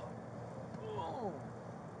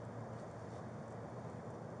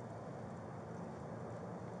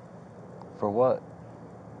 For what?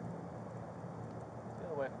 Yeah,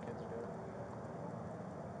 the wife and kids are doing it.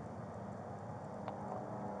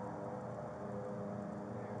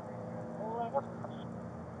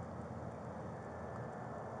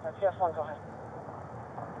 That's yes, one, go ahead.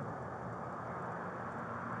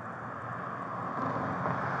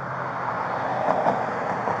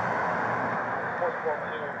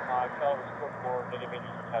 Calvin's 4th floor, negative images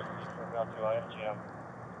of taxi from out to IFGM.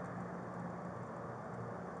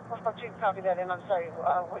 Force Pro 2, copy that in, I'm sorry,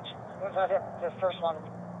 which was that it? The first one?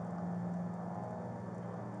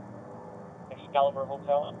 Excalibur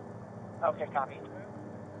Hotel. Okay, copy.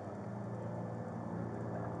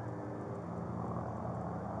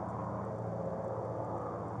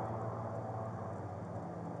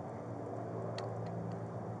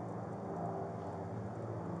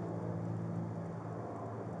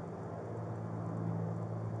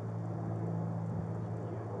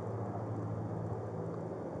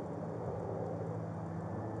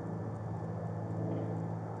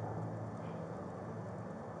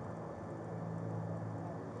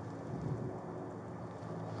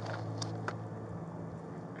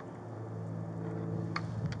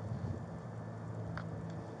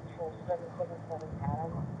 Control 777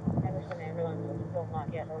 Adam. Henderson ambulance has still not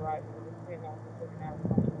yet arrived. We're just waiting on the out of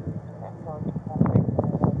that charge.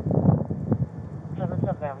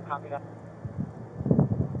 777, copy that.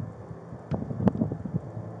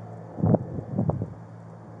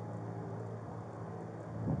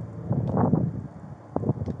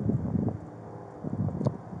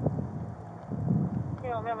 You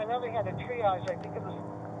know, ma'am, I know they had a triage. I think it was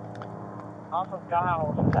off of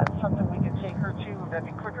Giles. Is that something we could take her to? Would that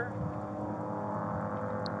be quicker?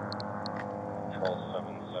 Control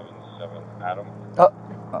 777, Adam. Oh.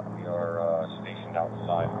 We are stationed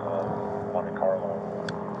outside of Monte Carlo.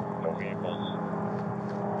 No vehicles.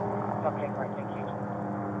 Okay, great, thank you.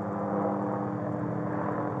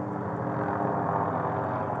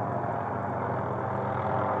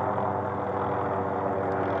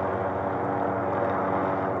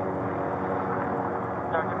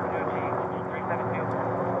 Dr. Panucci, 372.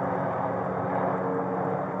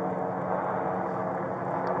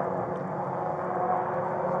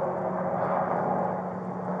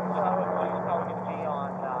 So I would believe it's probably going to be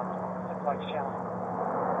on Six Flags Channel.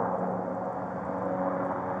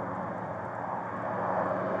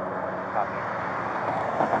 Copy.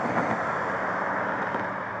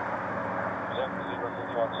 Zebra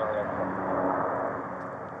Control, sorry, I'm from.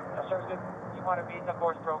 Yes, sir. You want to meet the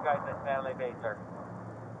Force Pro guys at Mandalay Bay, sir?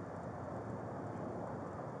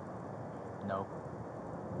 No.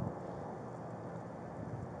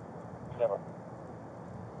 Never.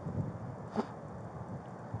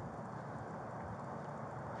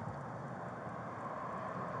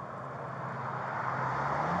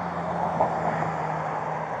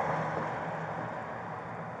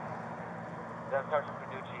 Sergeant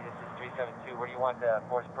Panucci, this is 372. Where do you want the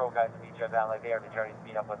Force Pro guys to meet you at Mandalay Bay, or did you already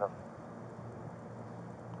meet up with them?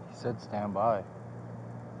 He said stand by.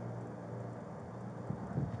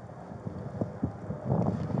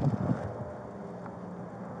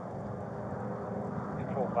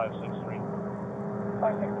 Control 563.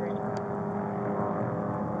 563.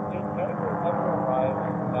 Did medical ever arrive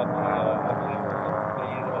at the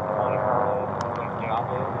unit at the Monte Carlo, like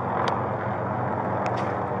Diablo?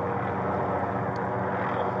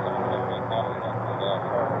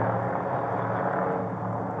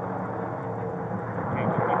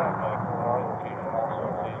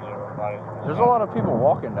 lot of people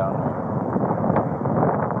walking down there.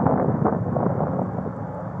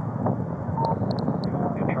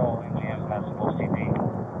 Control, NGM Festival CP.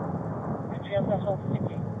 NGM Festival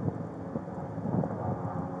CP.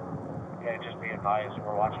 Okay, just be advised,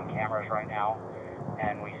 we're watching cameras right now,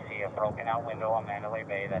 and we see a broken out window on Mandalay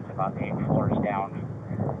Bay that's about 8 floors down.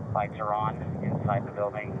 Lights are on inside the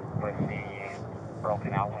building with the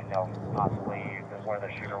broken out window, possibly where the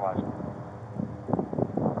shooter was.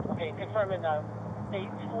 Okay, confirming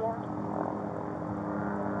 8th floor.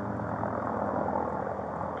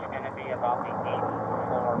 It's going to be about the 8th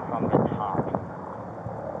floor from the top.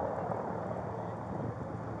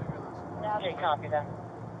 Okay, copy that.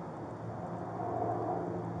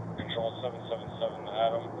 Control 777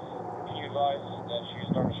 Adam. Can you advise that she's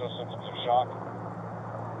starting to show symptoms of shock?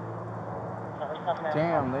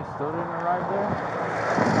 Damn, they still didn't arrive there?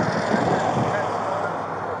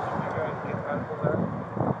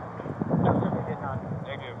 No, sir, we did not.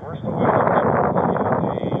 Negative. We're still waiting on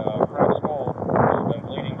a cracked skull. She's been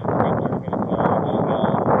bleeding for about 30 minutes now. She's now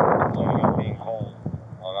complaining of being cold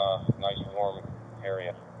on a nice warm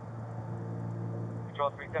area. Control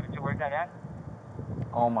 372, where's that at?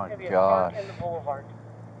 Oh my It's gonna be a gosh. park in the boulevard.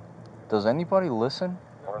 Does anybody listen?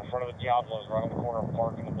 We're in front of the Diablos, right on the corner of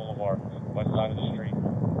Park and the Boulevard, west side of the street.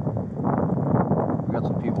 We got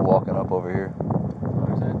some people walking up over here.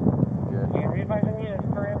 Where's that? Yeah. And re-advising you is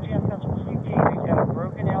for MGM Festival CP, they've got a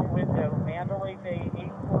broken out window, Mandalay Bay,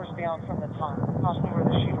 8 floors down from the top, possibly where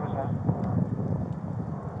the shooter was at.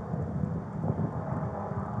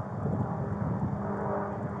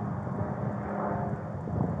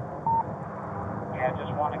 Yeah, I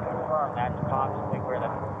just want to confirm that's possibly where the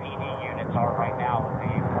PD units are right now with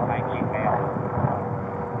the 419 male.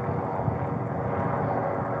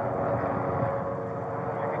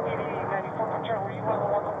 PD 94 Patrol, were you one of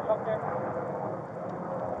the ones that was up there?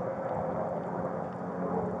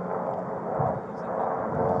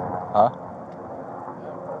 Huh?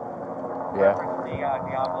 Yeah. The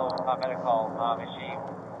Diablo medical, is she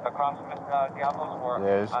across from Diablo's or?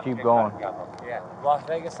 Yeah, just keep going. Yeah. Las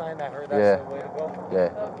Vegas sign, I heard that's Yeah. the way to go.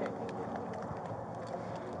 Yeah. Okay.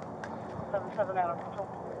 77 Adam Control.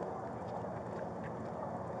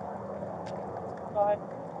 Go ahead.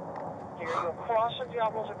 Here you go. Cross the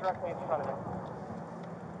Diablos or directly in front of it?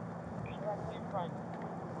 Directly in front.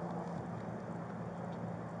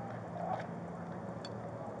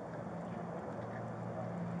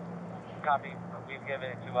 Copy. We've given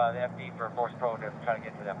it to the FD for Force Pro to try to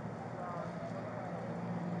get to them.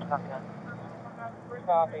 Copy that.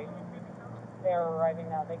 Copy. They're arriving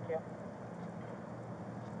now, thank you.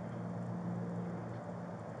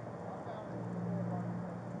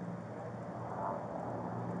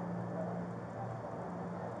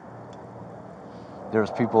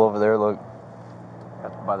 There's people over there, look.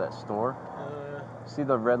 By that store. See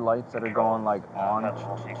the red lights that are going like on?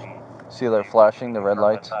 See they're flashing, the red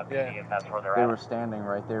lights? Yeah. They were standing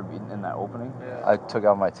right there in that opening. Yeah. I took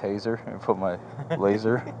out my taser and put my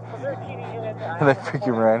laser. Was there a PD unit that And they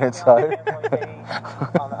freaking ran inside.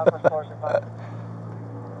 on the upper floors in front?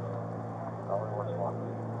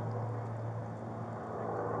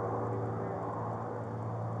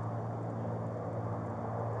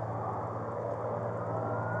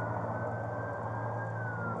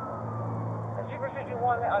 Super 51,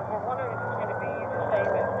 we're wondering if it's going to be the same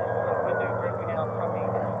as this window breaking out from the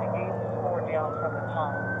 8th floor down from the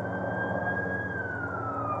top.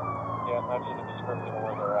 Yeah, that's in the description of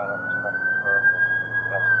where they're at. I'm just trying to confirm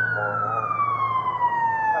that's the floor we're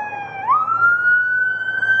Okay.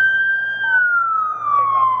 Okay,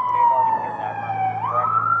 copy. We've already cleared that room,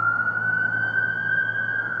 correct?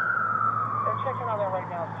 They're checking on there right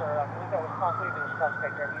now, sir. I believe that was possibly the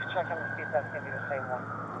suspect there. He's checking to see if that's going to be the same one.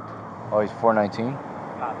 Oh, he's 419?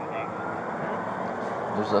 Copy, thanks.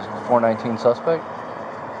 There's a 419 suspect?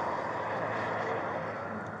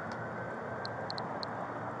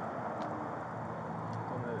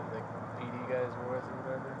 One of the PD guys were with or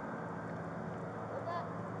whatever.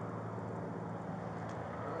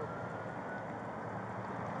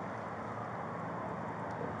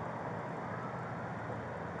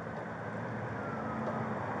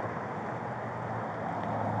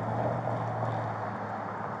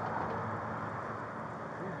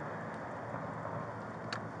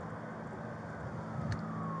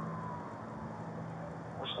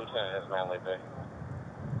 Which lieutenant has Manley Bay?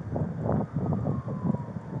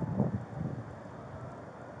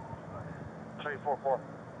 Three, 4.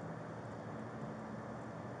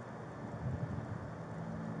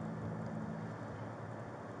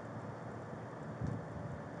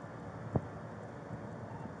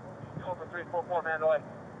 Over 344 Mandalay.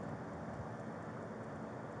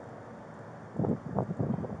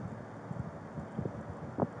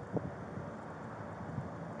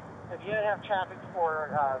 have traffic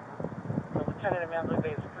for the lieutenant in Mandalay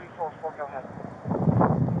Bay. It's 344. Go ahead.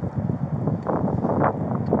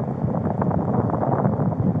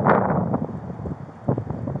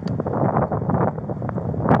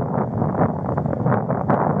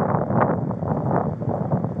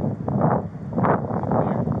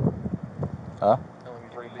 Huh? How long you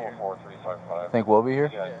think we'll be here? 344-355. Think we'll be here?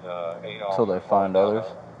 Yeah. Till they find others.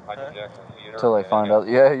 Michael Jackson Theater. Till they find out.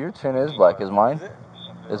 Yeah, your chin is black. Is mine? Is it?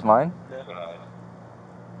 Is mine? No.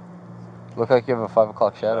 Look like you have a 5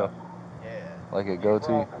 o'clock shadow. Yeah. Like a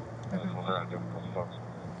goatee. That's what they're doing, those folks.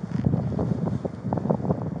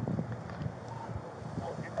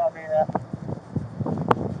 You copy that?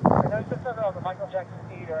 I know you said something about the Michael Jackson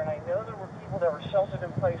Theater, and I know there were people that were sheltered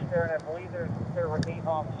in place there, and I believe there were 8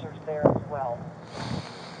 officers there as well.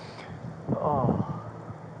 Oh.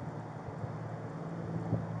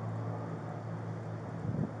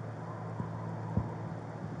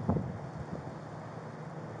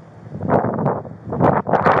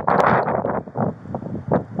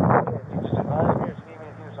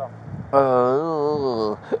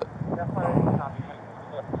 That's why I didn't copy.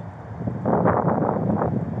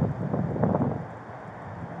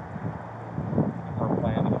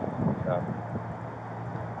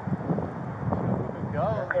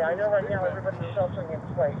 Okay, I know right now everybody's sheltering in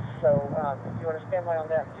place, so if you want to stand by on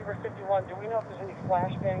that. Zebra 51, do we know if there's any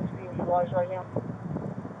flashbangs being utilized right now?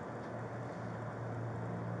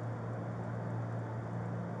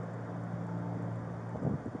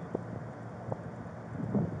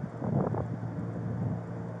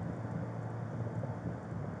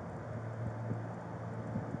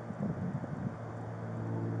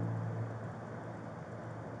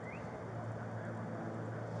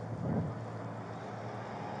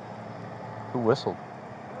 Who whistled?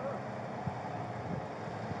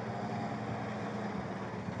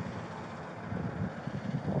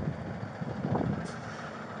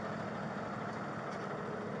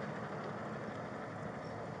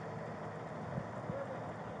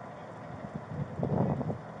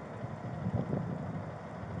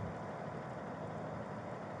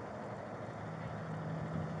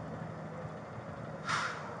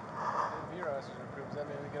 AB rosters are approved. Does that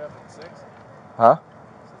mean we get off at 6? Huh?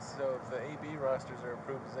 So if the AB rosters are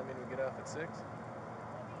approved, does that mean we get off at 6?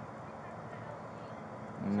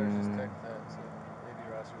 So just text that. So AB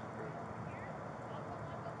rosters approved.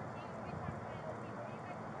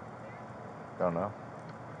 Don't know.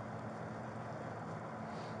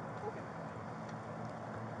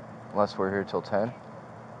 Unless we're here till 10.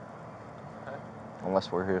 Huh?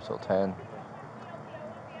 Unless we're here till 10.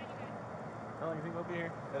 How long do you think we'll be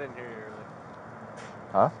here? I didn't hear you earlier.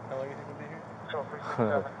 Huh? How long do you think we'll be here? So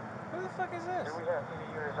 367. Who the fuck is this? Do we have any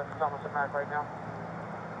units at the Thomas and Mack right now?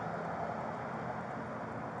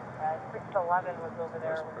 611 was over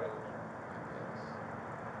there. Where's Pro?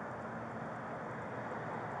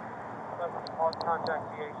 All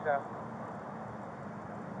contact DA7.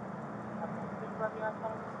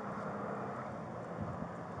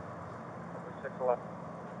 611.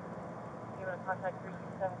 You want to contact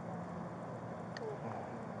 367?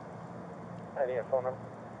 I need a phone number.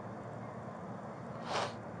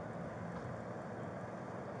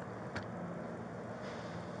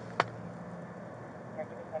 At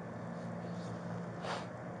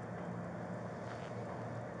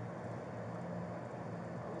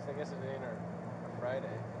least I guess it ain't our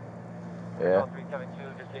Friday. Yeah.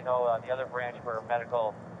 372, just so you know, the other branch for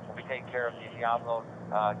medical will be taking care of the Diablo,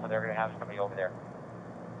 so they're going to have somebody over there.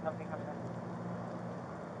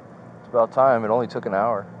 It's about time. It only took an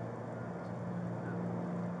hour.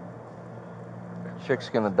 Chick's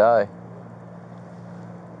gonna die.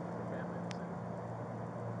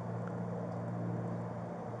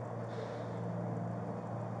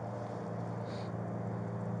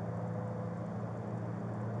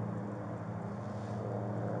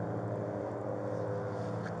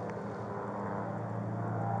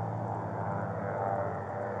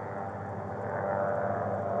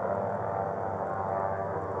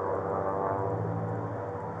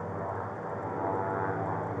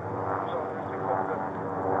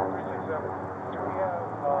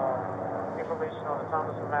 On the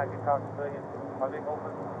Thomas and Mack and Cox Pavilion, are they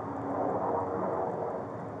open?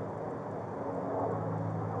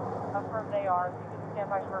 Confirm they are. You can stand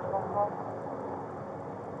by for a phone call.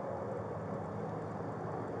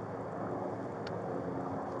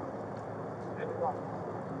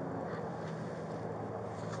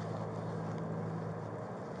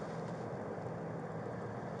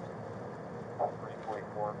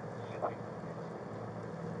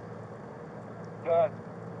 Good.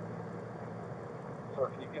 Sir,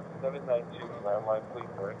 can you get 792 landline, please,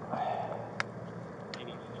 Rick? He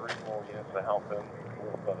needs 3 more units to help him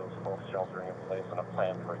with those folks sheltering in place and a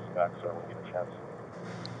plan for evac so we get a chance.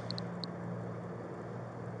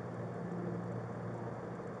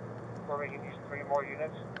 Or we can use 3 more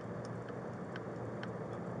units.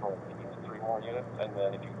 Or we can use 3 more units, and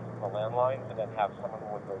then if you use the landline, and then have someone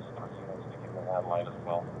with those 3 units to give the landline as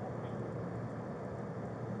well.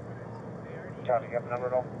 Josh, you got the number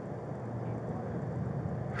at all?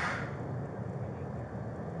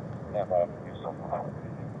 Yeah, but do something.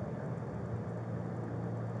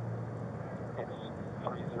 It's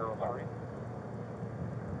 303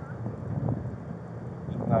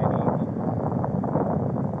 298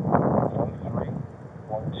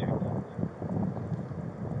 1312.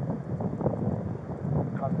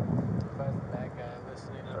 Bad guy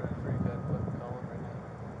listening to our free bed flip calling right now.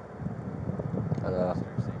 Start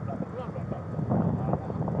saying blah, blah, blah, blah, blah, blah,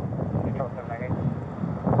 blah. Control 798.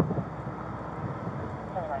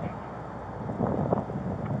 798.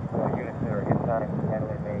 The units that are inside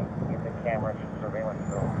Mandalay Bay in the camera surveillance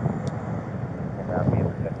room will now be in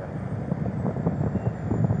assistance.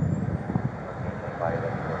 Anybody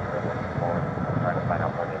that's looking for, I'm trying to find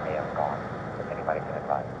out where they may have gone, if anybody can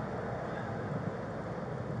advise.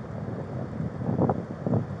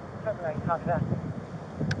 798, copy that.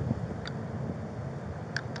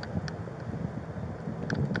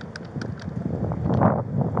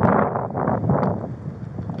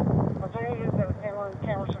 Was there any units that was handling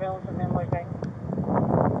camera surveillance in Mandalay Bay?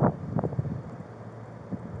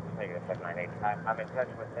 Negative 798. I'm in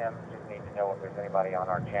touch with them. Just need to know if there's anybody on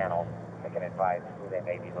our channel that can advise who they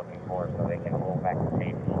may be looking for so they can roll back to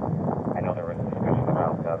safety. I know there was suspicion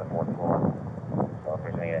about the 4th floor. So if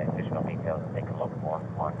there's any additional details that they can look for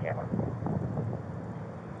on camera.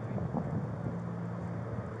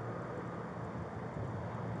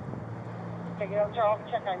 Take it out, Charles.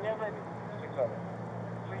 Check. I never. 367.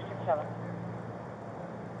 367.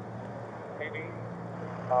 Maybe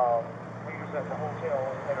leaders at the hotel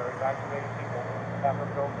that are evacuating people have them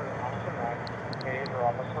go to the Thompson Mac and or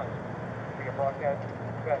off a swing. We can broadcast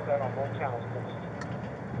that on both channels, please.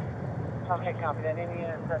 Okay, copy that. Any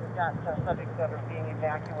units that got subjects that are being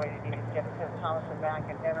evacuated, you need to get to Thomas and Mack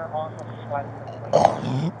and enter off of Swenson,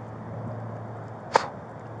 please.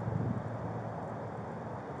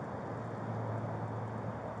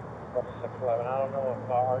 From 611. I don't know if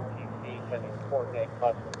RTC can coordinate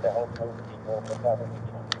buses to help move people, but that would be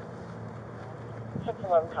fun.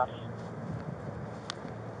 611, copy.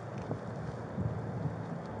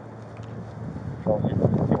 So, you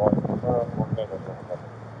want to confirm, we're good with that.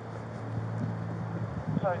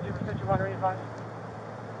 Sorry, 061 advise?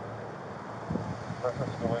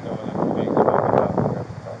 Reference to window in the